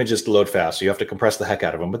want your images to load fast, so you have to compress the heck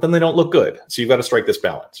out of them, but then they don't look good. So you've got to strike this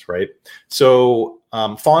balance, right? So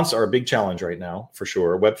Fonts are a big challenge right now, for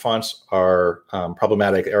sure. Web fonts are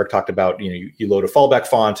problematic. Eric talked about, you load a fallback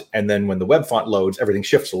font, and then when the web font loads, everything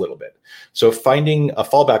shifts a little bit. So finding a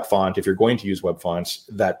fallback font, if you're going to use web fonts,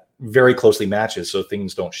 that very closely matches so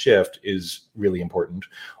things don't shift is really important.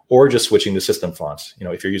 Or just switching to system fonts.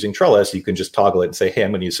 If you're using Trellis, you can just toggle it and say, hey,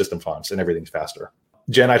 I'm going to use system fonts, and everything's faster.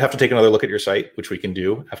 Jen, I'd have to take another look at your site, which we can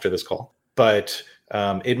do after this call. But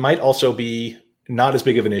it might also be not as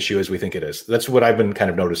big of an issue as we think it is. That's what I've been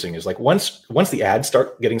kind of noticing is like once the ads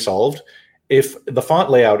start getting solved, if the font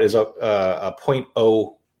layout is a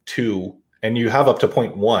 0.02 and you have up to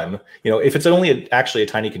 0.1, if it's only actually a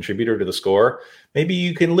tiny contributor to the score, maybe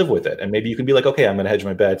you can live with it. And maybe you can be like, okay, I'm going to hedge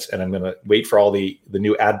my bets and I'm going to wait for all the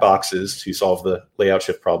new ad boxes to solve the layout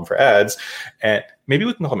shift problem for ads. And maybe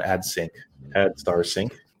we can call them ad sync, ad star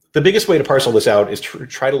sync. The biggest way to parcel this out is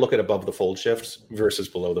try to look at above the fold shifts versus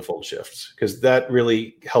below the fold shifts, because that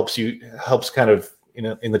really helps kind of,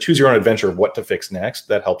 in the choose your own adventure of what to fix next,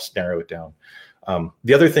 that helps narrow it down.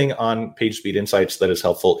 The other thing on PageSpeed Insights that is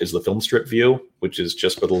helpful is the film strip view, which is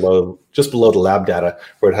just below the lab data,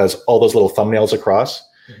 where it has all those little thumbnails across.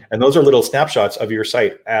 And those are little snapshots of your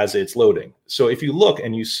site as it's loading. So if you look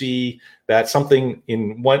and you see that something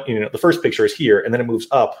in one, the first picture is here, and then it moves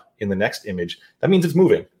up in the next image, that means it's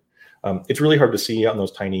moving. It's really hard to see on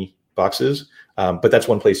those tiny boxes, but that's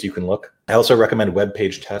one place you can look. I also recommend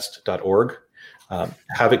webpagetest.org.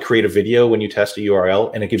 Have it create a video when you test a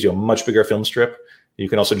URL, and it gives you a much bigger film strip. You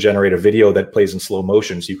can also generate a video that plays in slow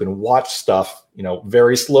motion, so you can watch stuff,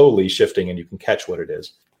 very slowly shifting, and you can catch what it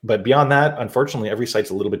is. But beyond that, unfortunately, every site's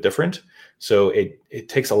a little bit different, so it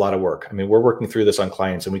takes a lot of work. I mean, we're working through this on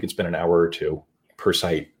clients, and we could spend an hour or two per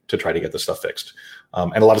site to try to get this stuff fixed.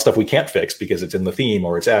 And a lot of stuff we can't fix because it's in the theme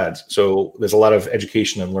or it's ads. So there's a lot of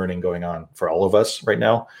education and learning going on for all of us right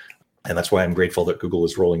now. And that's why I'm grateful that Google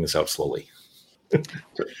is rolling this out slowly.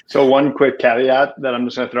 So one quick caveat that I'm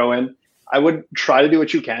just going to throw in. I would try to do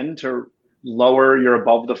what you can to lower your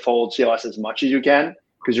above the fold CLS as much as you can,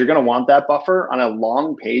 because you're going to want that buffer on a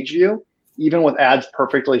long page view. Even with ads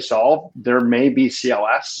perfectly solved, there may be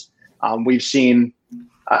CLS. We've seen,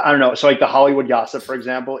 I don't know, so like the Hollywood Gossip, for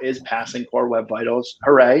example, is passing Core Web Vitals.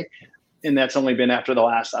 Hooray. And that's only been after the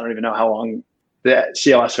last, I don't even know how long the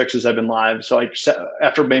CLS fixes have been live. So like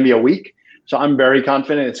after maybe a week. So I'm very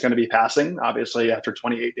confident it's going to be passing, obviously, after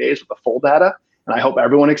 28 days with the full data. And I hope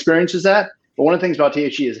everyone experiences that. But one of the things about THE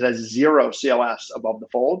is it has 0 CLS above the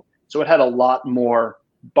fold. So it had a lot more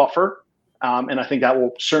buffer. And I think that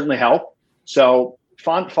will certainly help. So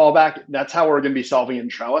font fallback, that's how we're going to be solving it in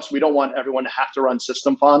Trellis. We don't want everyone to have to run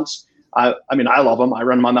system fonts. I mean, I love them. I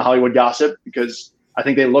run them on the Hollywood Gossip because I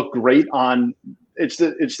think they look great on, it's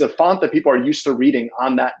the font that people are used to reading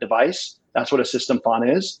on that device. That's what a system font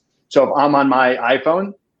is. So if I'm on my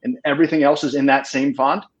iPhone and everything else is in that same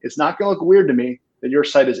font, it's not going to look weird to me that your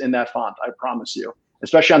site is in that font, I promise you,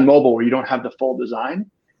 especially on mobile where you don't have the full design.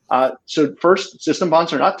 So first, system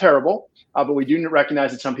fonts are not terrible, but we do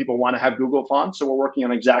recognize that some people want to have Google fonts. So we're working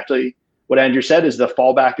on exactly what Andrew said is the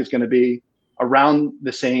fallback is going to be around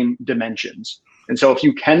the same dimensions. And so if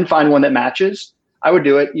you can find one that matches, I would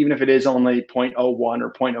do it, even if it is only 0.01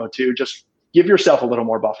 or 0.02, just give yourself a little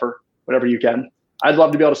more buffer, whatever you can. I'd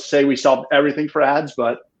love to be able to say we solved everything for ads,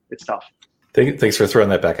 but it's tough. Thanks for throwing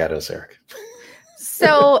that back at us, Eric.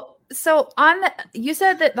 So you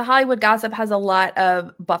said that the Hollywood Gossip has a lot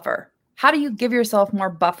of buffer. How do you give yourself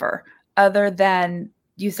more buffer other than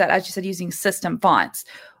as you said, using system fonts?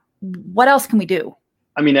 What else can we do?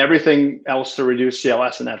 I mean, everything else to reduce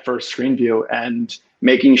CLS in that first screen view and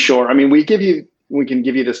making sure, I mean, we can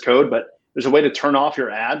give you this code, but there's a way to turn off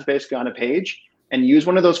your ads basically on a page and use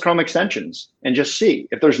one of those Chrome extensions and just see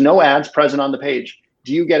if there's no ads present on the page,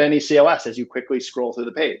 do you get any CLS as you quickly scroll through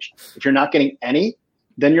the page? If you're not getting any,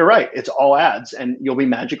 then you're right. It's all ads and you'll be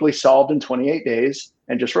magically solved in 28 days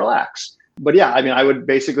and just relax. But yeah, I mean, I would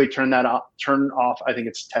basically turn off, I think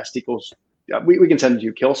it's test equals, we can send it to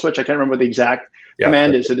you, kill switch. I can't remember what the exact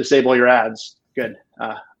command is to disable your ads. Good.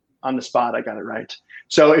 On the spot, I got it right.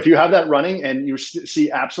 So if you have that running and you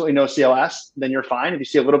see absolutely no CLS, then you're fine. If you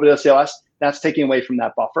see a little bit of CLS, that's taking away from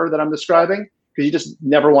that buffer that I'm describing, because you just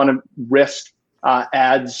never want to risk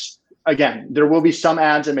ads. Again, there will be some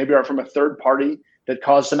ads that maybe are from a third party that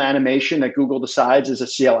cause some animation that Google decides is a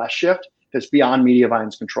CLS shift that's beyond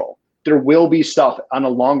Mediavine's control. There will be stuff on a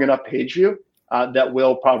long enough page view that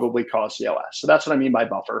will probably cause CLS. So that's what I mean by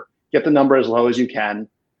buffer. Get the number as low as you can.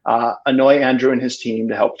 Annoy Andrew and his team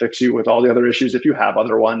to help fix you with all the other issues if you have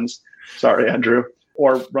other ones. Sorry, Andrew.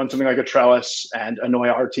 Or run something like a Trellis and annoy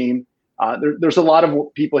our team. There's a lot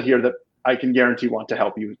of people here that I can guarantee want to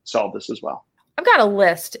help you solve this as well. I've got a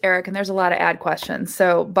list, Eric, and there's a lot of ad questions,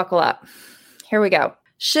 so buckle up. Here we go.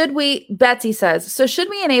 Betsy says, so should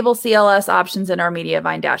we enable CLS options in our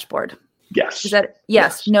Mediavine dashboard? Yes. Is that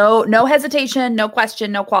yes? No hesitation, no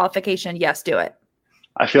question, no qualification. Yes, do it.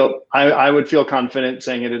 I would feel confident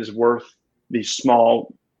saying it is worth the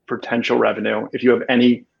small potential revenue if you have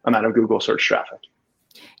any amount of Google search traffic.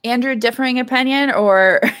 Andrew, differing opinion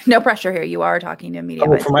or no pressure here? You are talking to media.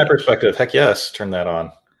 From my perspective, heck yes, turn that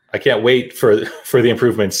on. I can't wait for the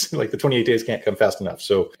improvements. Like the 28 days can't come fast enough.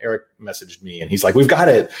 So Eric messaged me and he's like, we've got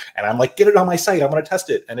it. And I'm like, get it on my site. I'm going to test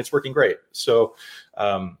it. And it's working great. So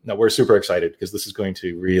no, we're super excited because this is going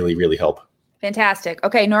to really, really help. Fantastic.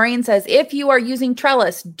 Okay. Noreen says, if you are using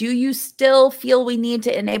Trellis, do you still feel we need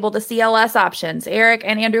to enable the CLS options? Eric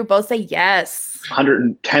and Andrew both say yes.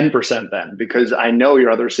 110% then, because I know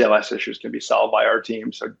your other CLS issues can be solved by our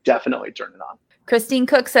team. So definitely turn it on. Christine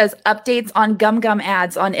Cook says, updates on GumGum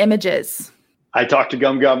ads on images. I talk to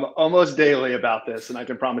GumGum almost daily about this, and I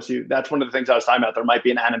can promise you that's one of the things I was talking about. There might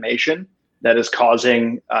be an animation that is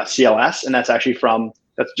causing CLS, and that's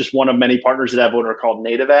just one of many partners that have what are called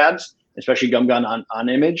native ads, especially GumGum on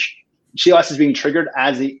image. CLS is being triggered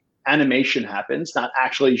as the animation happens, not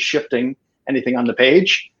actually shifting anything on the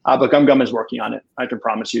page. But GumGum is working on it. I can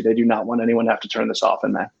promise you they do not want anyone to have to turn this off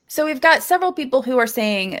in May. So we've got several people who are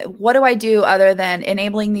saying, what do I do other than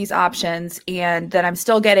enabling these options and that I'm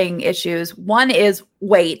still getting issues? One is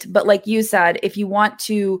wait. But like you said, if you want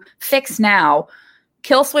to fix now,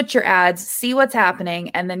 kill switch your ads, see what's happening,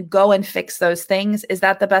 and then go and fix those things. Is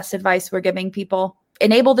that the best advice we're giving people?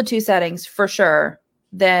 Enable the two settings for sure.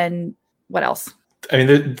 Then what else? I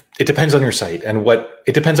mean, it depends on your site and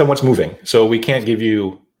it depends on what's moving. So we can't give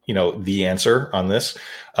you the answer on this.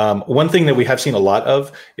 One thing that we have seen a lot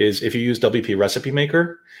of is if you use WP Recipe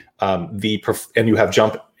Maker, and you have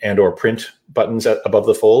jump and or print buttons above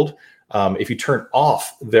the fold, if you turn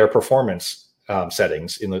off their performance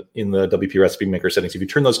settings in the WP Recipe Maker settings, if you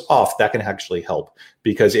turn those off, that can actually help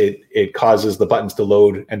because it causes the buttons to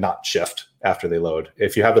load and not shift after they load.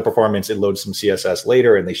 If you have the performance, it loads some CSS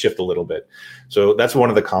later and they shift a little bit. So that's one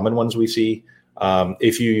of the common ones we see.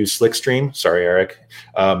 If you use Slickstream, sorry, Eric.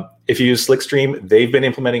 If you use Slickstream, they've been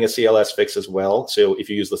implementing a CLS fix as well. So if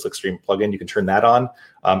you use the Slickstream plugin, you can turn that on.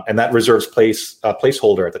 And that reserves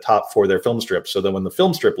placeholder at the top for their film strip. So that when the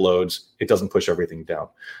film strip loads, it doesn't push everything down.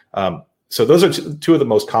 So those are two of the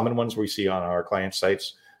most common ones we see on our client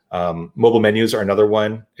sites. Mobile menus are another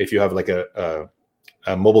one. If you have like a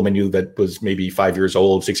mobile menu that was maybe 5 years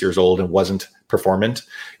old, 6 years old, and wasn't performant,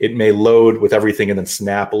 it may load with everything and then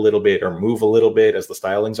snap a little bit or move a little bit as the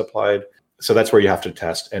styling's applied. So that's where you have to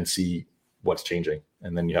test and see what's changing.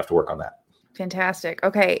 And then you have to work on that. Fantastic.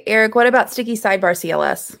 Okay. Eric, what about sticky sidebar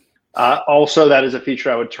CLS? Also, that is a feature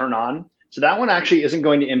I would turn on. So that one actually isn't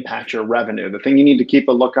going to impact your revenue. The thing you need to keep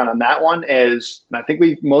a look on that one is, and I think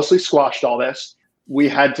we've mostly squashed all this, we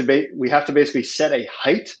have to basically set a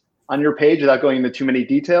height on your page without going into too many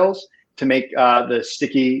details to make the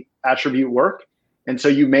sticky attribute work. And so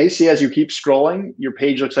you may see as you keep scrolling, your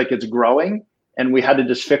page looks like it's growing. And we had to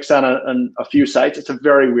just fix that on a few sites. It's a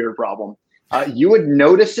very weird problem. You would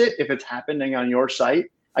notice it if it's happening on your site.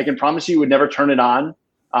 I can promise you would never turn it on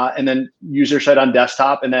and then use your site on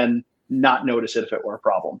desktop and then not notice it if it were a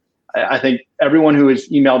problem. I think everyone who has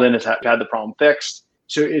emailed in has had the problem fixed.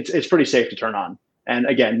 So it's pretty safe to turn on. And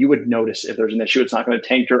again, you would notice if there's an issue. It's not going to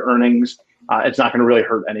tank your earnings. It's not going to really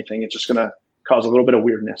hurt anything. It's just going to cause a little bit of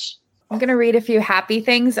weirdness. I'm going to read a few happy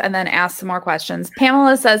things and then ask some more questions.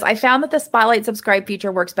 Pamela says, I found that the Spotlight subscribe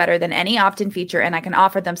feature works better than any opt-in feature, and I can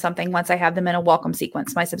offer them something once I have them in a welcome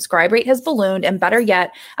sequence. My subscribe rate has ballooned, and better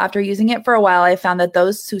yet, after using it for a while, I found that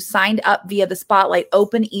those who signed up via the Spotlight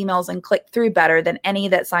open emails and click through better than any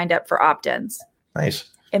that signed up for opt-ins. Nice.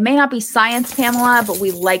 It may not be science, Pamela, but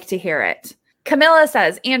we like to hear it. Camilla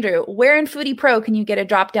says, Andrew, where in Foodie Pro can you get a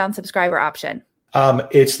drop-down subscriber option?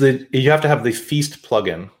 You have to have the Feast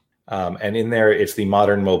plugin. And in there, it's the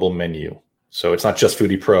modern mobile menu. So it's not just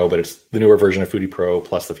Foodie Pro, but it's the newer version of Foodie Pro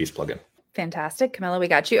plus the Feast plugin. Fantastic. Camilla, we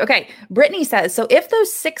got you. Okay. Brittany says, so if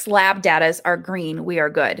those 6 lab datas are green, we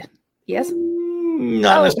are good. Yes?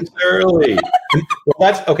 Not necessarily.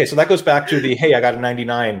 Well, that's okay. So that goes back to hey, I got a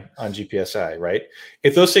 99 on GPSI, right?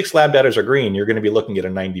 If those 6 lab datas are green, you're going to be looking at a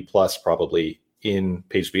 90 plus probably in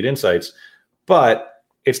PageSpeed Insights, but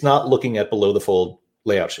it's not looking at below the fold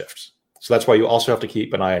layout shifts. So that's why you also have to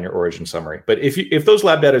keep an eye on your origin summary. But if those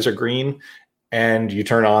lab datas are green and you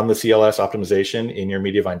turn on the CLS optimization in your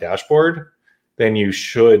Mediavine dashboard, then you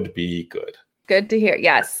should be good. Good to hear.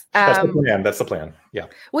 Yes. That's the plan. Yeah.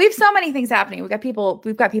 We have so many things happening. We've got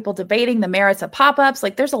people debating the merits of pop-ups.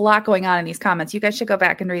 Like there's a lot going on in these comments. You guys should go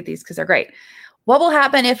back and read these because they're great. What will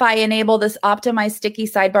happen if I enable this optimized sticky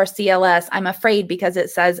sidebar CLS? I'm afraid because it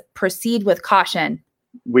says proceed with caution.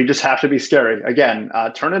 We just have to be scary. Again,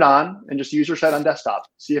 turn it on and just use your site on desktop.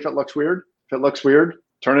 See if it looks weird. If it looks weird,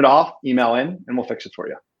 turn it off, email in, and we'll fix it for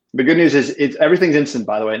you. The good news is everything's instant,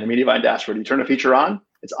 by the way, in the Mediavine dashboard. You turn a feature on,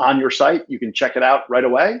 it's on your site. You can check it out right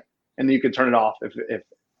away, and then you can turn it off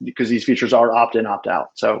because these features are opt-in, opt-out.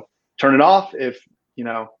 So turn it off if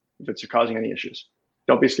it's causing any issues.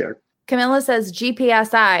 Don't be scared. Camilla says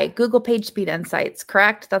GPSI, Google PageSpeed Insights,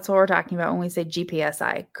 correct? That's what we're talking about when we say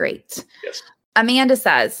GPSI. Great. Yes. Amanda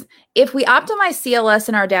says, if we optimize CLS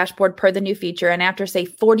in our dashboard per the new feature, and after, say,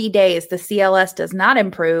 40 days, the CLS does not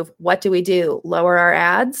improve, what do we do? Lower our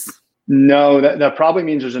ads? No, that probably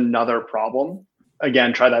means there's another problem.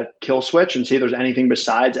 Again, try that kill switch and see if there's anything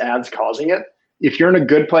besides ads causing it. If you're in a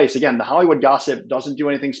good place, again, the Hollywood Gossip doesn't do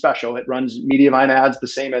anything special. It runs Mediavine ads the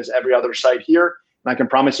same as every other site here. And I can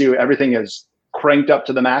promise you everything is cranked up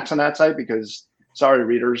to the max on that site because, sorry,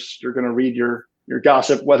 readers, you're going to read your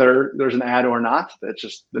gossip, whether there's an ad or not. That's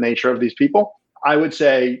just the nature of these people. I would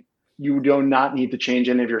say you do not need to change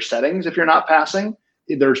any of your settings if you're not passing.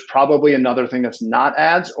 There's probably another thing that's not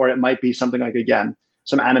ads, or it might be something like, again,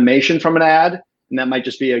 some animation from an ad, and that might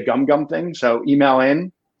just be a gum thing. So email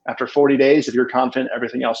in after 40 days if you're confident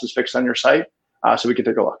everything else is fixed on your site so we can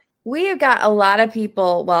take a look. We have got a lot of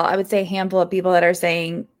people, well, I would say a handful of people that are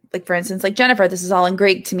saying, like, for instance, like Jennifer, this is all in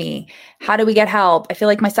Greek to me. How do we get help? I feel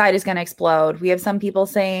like my site is going to explode. We have some people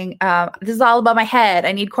saying, this is all above my head.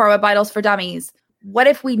 I need Core Web Vitals for Dummies. What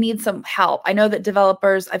if we need some help? I know that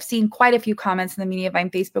developers, I've seen quite a few comments in the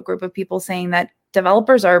Mediavine Facebook group of people saying that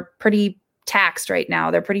developers are pretty taxed right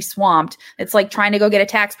now. They're pretty swamped. It's like trying to go get a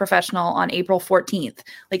tax professional on April 14th.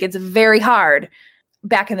 Like it's very hard.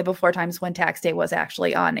 Back in the before times when tax day was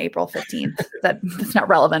actually on April 15th. That's not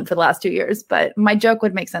relevant for the last 2 years, but my joke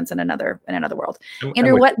would make sense in another world.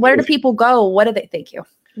 Andrew, where do people go? What do they, thank you.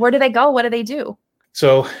 Where do they go? What do they do?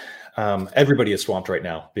 So everybody is swamped right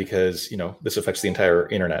now because, this affects the entire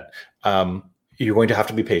internet. You're going to have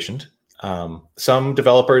to be patient. Some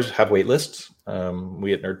developers have wait lists.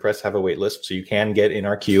 We at NerdPress have a wait list, so you can get in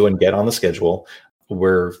our queue and get on the schedule.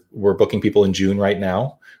 We're booking people in June right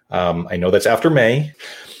now. I know that's after May.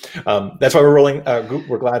 That's why we're rolling.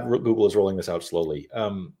 We're glad Google is rolling this out slowly.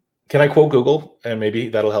 Can I quote Google? And maybe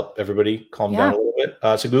that'll help everybody calm down a little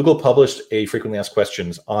bit. So Google published a frequently asked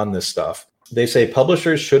questions on this stuff. They say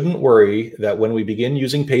publishers shouldn't worry that when we begin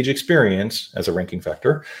using page experience as a ranking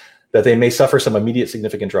factor, that they may suffer some immediate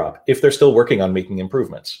significant drop if they're still working on making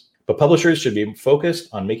improvements. But publishers should be focused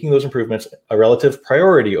on making those improvements a relative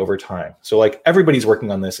priority over time. So like everybody's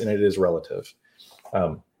working on this and it is relative.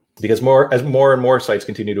 Because as more and more sites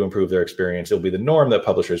continue to improve their experience, it'll be the norm that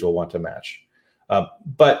publishers will want to match.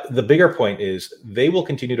 But the bigger point is they will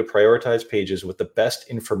continue to prioritize pages with the best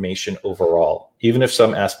information overall, even if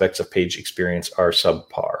some aspects of page experience are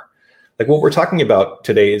subpar. Like what we're talking about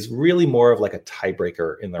today is really more of like a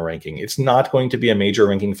tiebreaker in the ranking. It's not going to be a major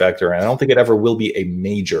ranking factor, and I don't think it ever will be a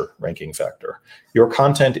major ranking factor. Your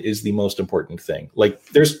content is the most important thing. Like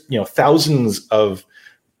there's thousands of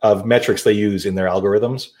metrics they use in their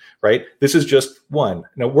algorithms, right? This is just one.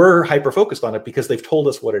 Now we're hyper-focused on it because they've told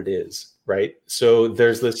us what it is, right? So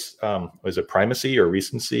there's this, is it primacy or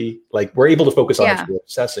recency? Like we're able to focus on it, so we're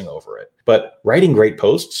obsessing over it. But writing great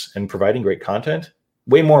posts and providing great content,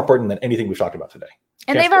 way more important than anything we've talked about today.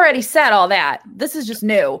 And they've already said all that. This is just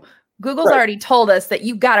new. Google's already told us that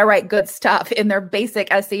you got to write good stuff in their basic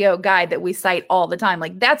SEO guide that we cite all the time.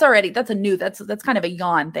 Like that's kind of a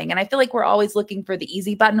yawn thing. And I feel like we're always looking for the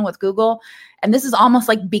easy button with Google. And this is almost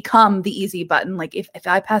like become the easy button. Like if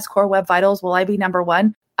I pass Core Web Vitals, will I be number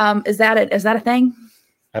one? Is that a thing?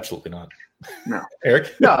 Absolutely not. No.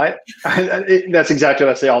 Eric? No, that's exactly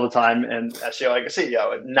what I say all the time. And SEO, like I say,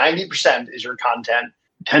 90% is your content,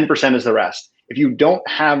 10% is the rest. If you don't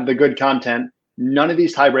have the good content, none of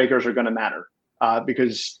these tiebreakers are going to matter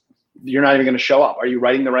because you're not even going to show up. Are you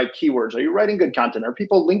writing the right keywords? Are you writing good content? Are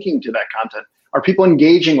people linking to that content? Are people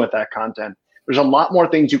engaging with that content? There's a lot more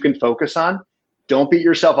things you can focus on. Don't beat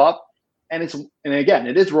yourself up. And again,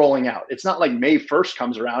 it is rolling out. It's not like May 1st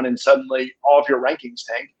comes around and suddenly all of your rankings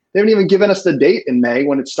tank. They haven't even given us the date in May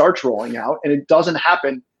when it starts rolling out, and it doesn't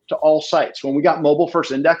happen to all sites. When we got mobile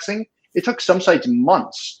first indexing, it took some sites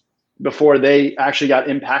months before they actually got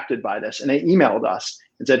impacted by this. And they emailed us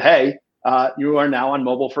and said, hey, you are now on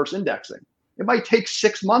mobile first indexing. It might take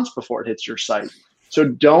 6 months before it hits your site. So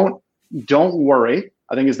don't worry,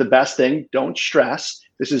 I think is the best thing. Don't stress.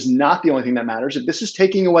 This is not the only thing that matters. If this is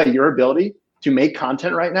taking away your ability to make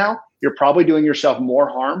content right now, you're probably doing yourself more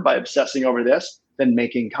harm by obsessing over this than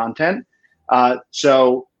making content.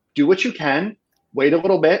 So do what you can. Wait a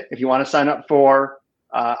little bit. If you want to sign up for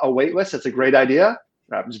a wait list, that's a great idea.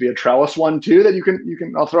 There happens to be a Trellis one too that you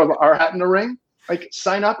can. I'll throw our hat in the ring. Like,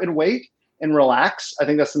 sign up and wait and relax. I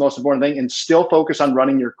think that's the most important thing, and still focus on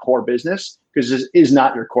running your core business, because this is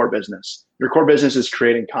not your core business. Your core business is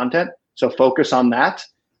creating content. So focus on that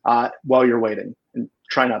while you're waiting, and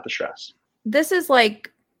try not to stress. This is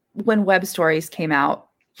like when web stories came out.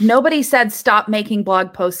 Nobody said stop making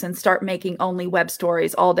blog posts and start making only web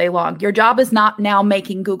stories all day long. Your job is not now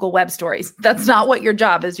making Google web stories. That's not what your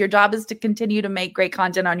job is. Your job is to continue to make great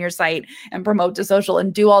content on your site and promote to social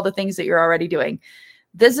and do all the things that you're already doing.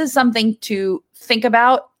 This is something to think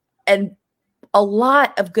about, and a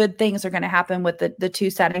lot of good things are going to happen with the two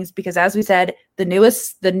settings, because as we said, the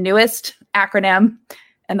newest acronym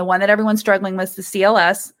and the one that everyone's struggling with, the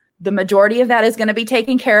CLS, the majority of that is going to be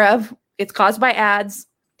taken care of. It's caused by ads.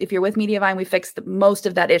 If you're with Mediavine, we fixed most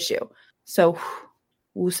of that issue. So,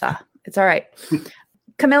 woosah, it's all right.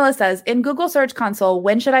 Camilla says, in Google Search Console,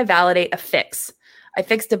 when should I validate a fix? I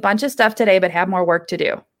fixed a bunch of stuff today, but have more work to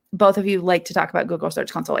do. Both of you like to talk about Google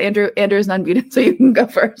Search Console. Andrew's unmuted, so you can go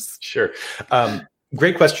first. Sure.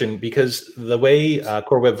 Great question, because the way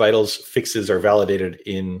Core Web Vitals fixes are validated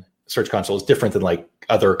in Search Console is different than like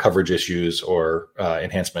other coverage issues or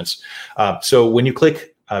enhancements. So when you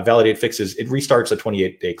click validate fixes, it restarts a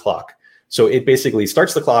 28-day clock. So it basically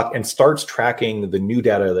starts the clock and starts tracking the new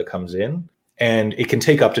data that comes in, and it can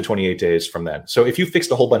take up to 28 days from then. So if you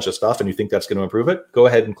fixed a whole bunch of stuff and you think that's going to improve it, go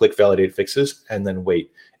ahead and click validate fixes and then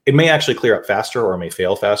wait. It may actually clear up faster or it may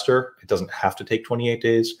fail faster. It doesn't have to take 28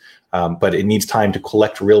 days, but it needs time to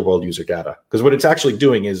collect real world user data. Because what it's actually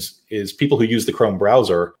doing is people who use the Chrome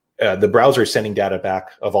browser, the browser is sending data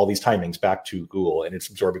back of all these timings back to Google, and it's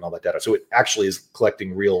absorbing all that data. So it actually is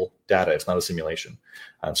collecting real data. It's not a simulation.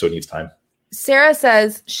 So it needs time. Sarah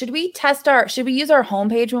says, should we use our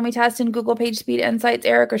homepage when we test in Google PageSpeed Insights,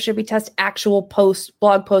 Eric, or should we test actual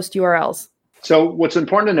blog post URLs? So what's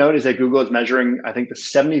important to note is that Google is measuring, I think, the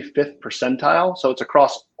 75th percentile. So it's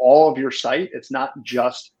across all of your site. It's not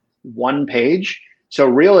just one page. So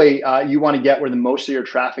really, you want to get where the most of your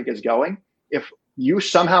traffic is going. If you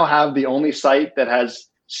somehow have the only site that has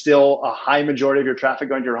still a high majority of your traffic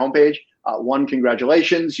going to your homepage,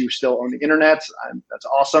 congratulations, you still own the internet. That's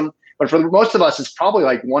awesome. But for most of us, it's probably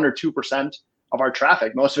like 1 or 2% of our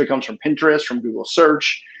traffic. Most of it comes from Pinterest, from Google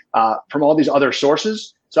Search, from all these other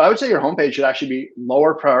sources. So I would say your homepage should actually be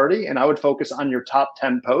lower priority, and I would focus on your top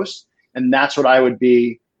 10 posts. And that's what I would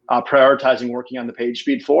be prioritizing working on the page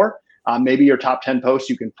speed for. Maybe your top 10 posts,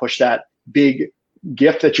 you can push that big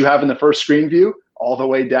GIF that you have in the first screen view all the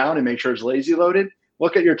way down and make sure it's lazy loaded.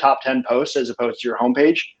 Look at your top 10 posts as opposed to your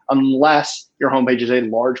homepage, unless your homepage is a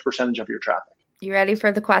large percentage of your traffic. You ready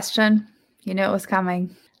for the question? You knew it was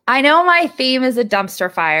coming. I know my theme is a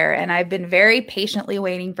dumpster fire, and I've been very patiently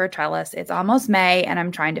waiting for Trellis. It's almost May, and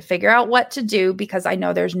I'm trying to figure out what to do because I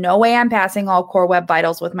know there's no way I'm passing all Core Web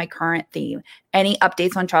Vitals with my current theme. Any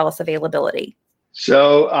updates on Trellis availability?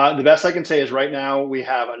 So the best I can say is right now we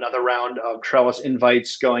have another round of Trellis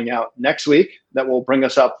invites going out next week that will bring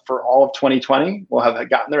us up for all of 2020. We'll have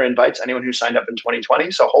gotten their invites, anyone who signed up in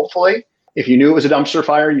 2020. So hopefully, if you knew it was a dumpster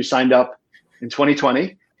fire, you signed up in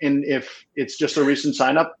 2020. And if it's just a recent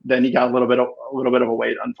sign up, then you got a little bit of a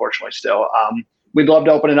wait, unfortunately, still. We'd love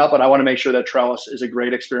to open it up, but I want to make sure that Trellis is a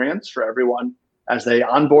great experience for everyone as they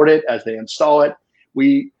onboard it, as they install it.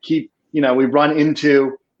 We run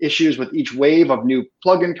into issues with each wave of new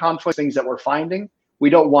plugin conflicts, things that we're finding. We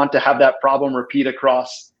don't want to have that problem repeat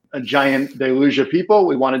across a giant deluge of people.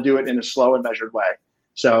 We want to do it in a slow and measured way.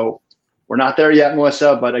 So we're not there yet,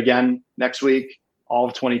 Melissa, but again, next week, all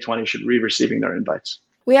of 2020 should be receiving their invites.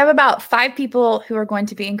 We have about 5 people who are going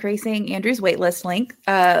to be increasing Andrew's waitlist link.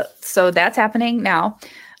 So that's happening now.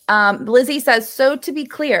 Lizzie says, so to be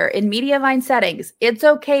clear, in Mediavine settings, it's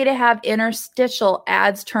okay to have interstitial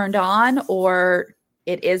ads turned on, or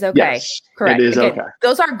it is okay? Yes, correct. It is okay.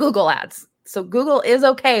 Those are Google ads. So Google is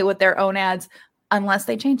okay with their own ads unless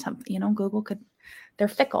they change something. Google they're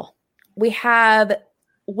fickle. We have,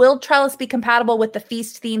 will Trellis be compatible with the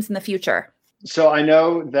Feast themes in the future? So I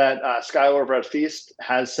know that Skylar over at Feast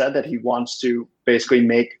has said that he wants to basically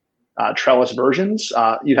make Trellis versions.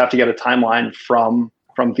 You'd have to get a timeline from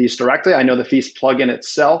Feast directly. I know the Feast plugin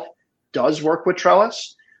itself does work with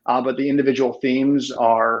Trellis, but the individual themes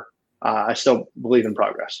are, I still believe, in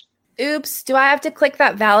progress. Oops. Do I have to click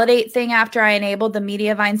that validate thing after I enabled the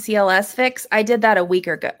Mediavine CLS fix? I did that a week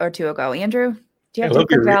or 2 ago. Andrew, do you have to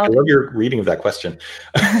click validate? I love your reading of that question.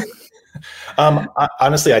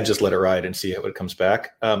 Honestly, I'd just let it ride and see how it comes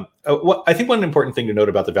back. I think one important thing to note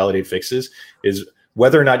about the validate fixes is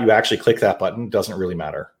whether or not you actually click that button doesn't really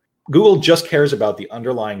matter. Google just cares about the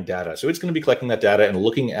underlying data. So it's going to be collecting that data and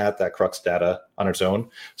looking at that crux data on its own.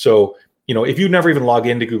 So, if you never even log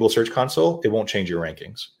into Google Search Console, it won't change your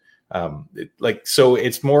rankings. So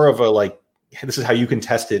it's more of a this is how you can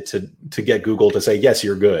test it to get Google to say, yes,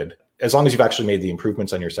 you're good. As long as you've actually made the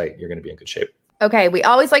improvements on your site, you're going to be in good shape. Okay, we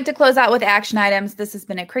always like to close out with action items. This has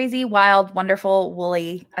been a crazy, wild, wonderful,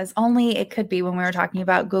 woolly, as only it could be when we were talking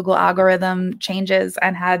about Google algorithm changes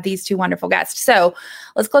and had these two wonderful guests. So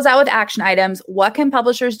let's close out with action items. What can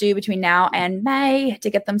publishers do between now and May to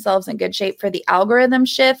get themselves in good shape for the algorithm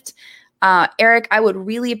shift? Eric, I would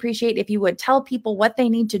really appreciate if you would tell people what they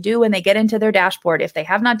need to do when they get into their dashboard. If they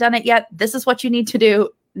have not done it yet, this is what you need to do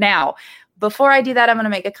now. Before I do that, I'm going to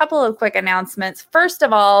make a couple of quick announcements. First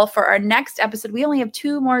of all, for our next episode, we only have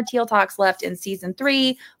 2 more Teal Talks left in season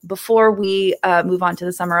 3 before we move on to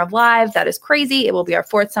the Summer of Live. That is crazy. It will be our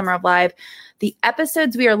 4th Summer of Live. The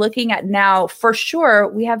episodes we are looking at now, for sure,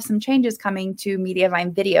 we have some changes coming to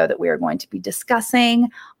Mediavine Video that we are going to be discussing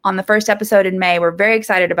on the first episode in May. We're very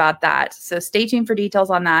excited about that. So stay tuned for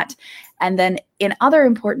details on that. And then in other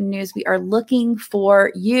important news, we are looking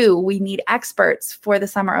for you. We need experts for the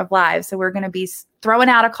Summer of Live. So we're going to be throwing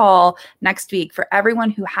out a call next week for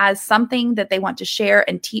everyone who has something that they want to share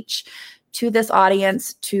and teach to this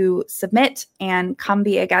audience to submit and come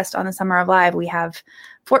be a guest on the Summer of Live. We have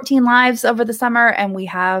 14 lives over the summer, and we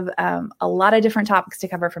have a lot of different topics to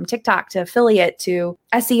cover, from TikTok to affiliate to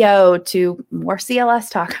SEO to more CLS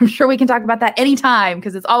talk. I'm sure we can talk about that anytime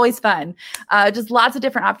because it's always fun. Just lots of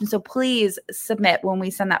different options. So please submit when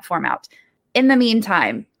we send that form out. In the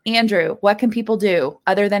meantime, Andrew, what can people do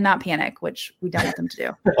other than not panic, which we don't want them to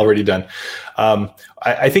do? Already done.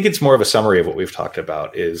 I think it's more of a summary of what we've talked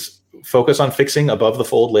about is focus on fixing above the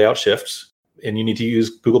fold layout shifts. And you need to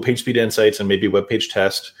use Google PageSpeed Insights and maybe web page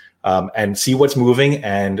test and see what's moving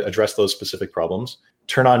and address those specific problems.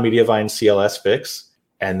 Turn on Mediavine CLS fix,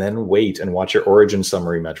 and then wait and watch your origin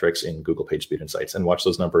summary metrics in Google PageSpeed Insights and watch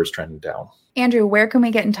those numbers trend down. Andrew, where can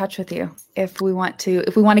we get in touch with you if we want to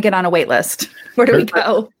get on a wait list? Where do we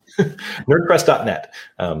go? Nerdpress.net.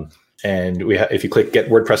 And if you click Get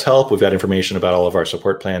WordPress Help, we've got information about all of our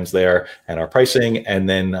support plans there and our pricing. And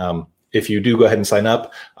then if you do go ahead and sign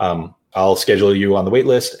up, I'll schedule you on the wait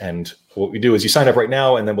list. And what we do is you sign up right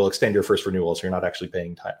now, and then we'll extend your first renewal. So you're not actually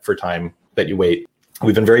paying for time that you wait.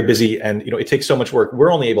 We've been very busy, and it takes so much work.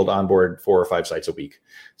 We're only able to onboard 4 or 5 sites a week.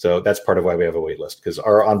 So that's part of why we have a wait list, because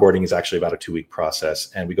our onboarding is actually about a 2-week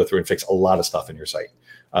process, and we go through and fix a lot of stuff in your site.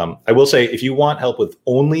 I will say, if you want help with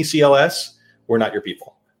only CLS, we're not your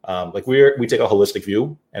people. We take a holistic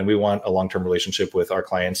view, and we want a long-term relationship with our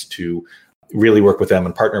clients to really work with them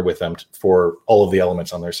and partner with them for all of the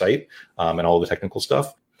elements on their site and all of the technical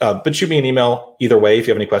stuff. But shoot me an email either way if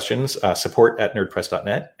you have any questions,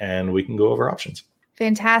 support@nerdpress.net, and we can go over options.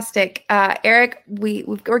 Fantastic. Eric,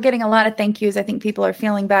 we're getting a lot of thank yous. I think people are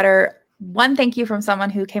feeling better. One thank you from someone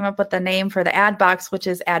who came up with the name for the ad box, which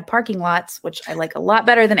is Ad Parking Lots, which I like a lot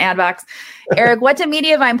better than ad box. Eric, what do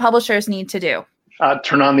Mediavine publishers need to do?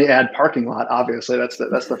 Turn on the ad parking lot. Obviously, that's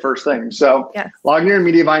the first thing. So yes. Log in your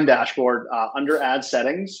Mediavine dashboard. Under ad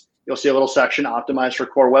settings, you'll see a little section optimized for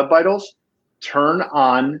core web vitals. Turn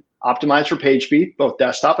on optimize for page speed, both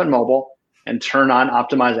desktop and mobile, and turn on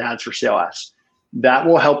optimize ads for CLS. That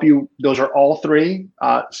will help you. Those are all 3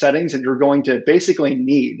 settings that you're going to basically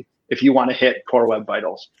need if you want to hit core web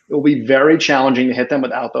vitals. It will be very challenging to hit them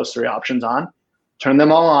without those 3 options on. Turn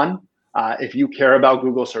them all on if you care about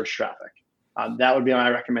Google search traffic. That would be my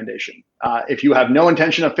recommendation. If you have no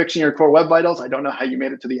intention of fixing your core web vitals, I don't know how you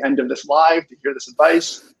made it to the end of this live to hear this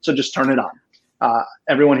advice, so just turn it on.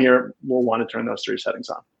 Everyone here will want to turn those 3 settings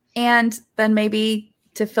on. And then maybe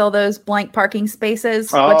to fill those blank parking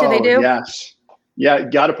spaces, what do they do? Yes. Yeah,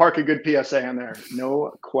 got to park a good PSA in there,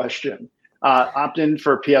 no question. Opt in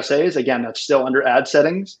for PSAs. Again, that's still under ad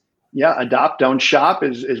settings. Yeah, adopt, don't shop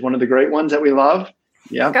is one of the great ones that we love.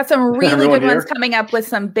 Yeah, got some really good ones coming up with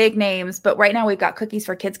some big names, but right now we've got Cookies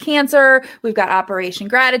for Kids Cancer, we've got Operation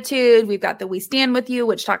Gratitude, we've got the We Stand With You,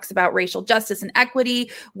 which talks about racial justice and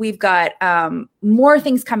equity. We've got more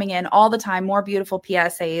things coming in all the time, more beautiful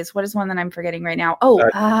PSAs. What is one that I'm forgetting right now?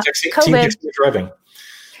 COVID. Driving.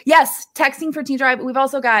 Yes, texting for teen drive. We've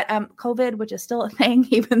also got COVID, which is still a thing,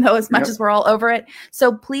 even though as much as we're all over it.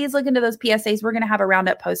 So please look into those PSAs. We're going to have a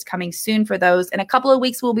roundup post coming soon for those. In a couple of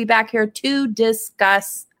weeks, we'll be back here to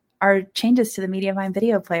discuss our changes to the Mediavine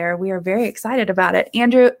video player. We are very excited about it.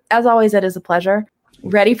 Andrew, as always, it is a pleasure.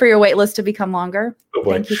 Ready for your wait list to become longer? Oh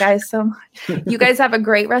boy. Thank you guys so much. You guys have a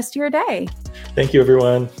great rest of your day. Thank you,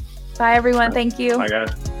 everyone. Bye, everyone. Thank you. Bye,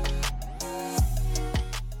 guys.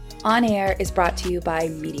 On Air is brought to you by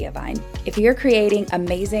Mediavine. If you're creating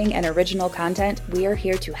amazing and original content, we are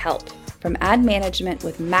here to help. From ad management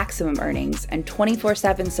with maximum earnings and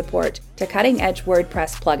 24/7 support to cutting-edge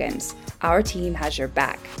WordPress plugins, our team has your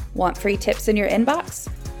back. Want free tips in your inbox?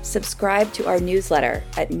 Subscribe to our newsletter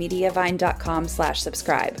at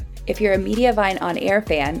mediavine.com/subscribe. If you're a Mediavine On Air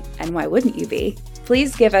fan, and why wouldn't you be,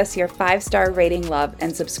 please give us your 5-star rating, love,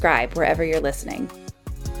 and subscribe wherever you're listening.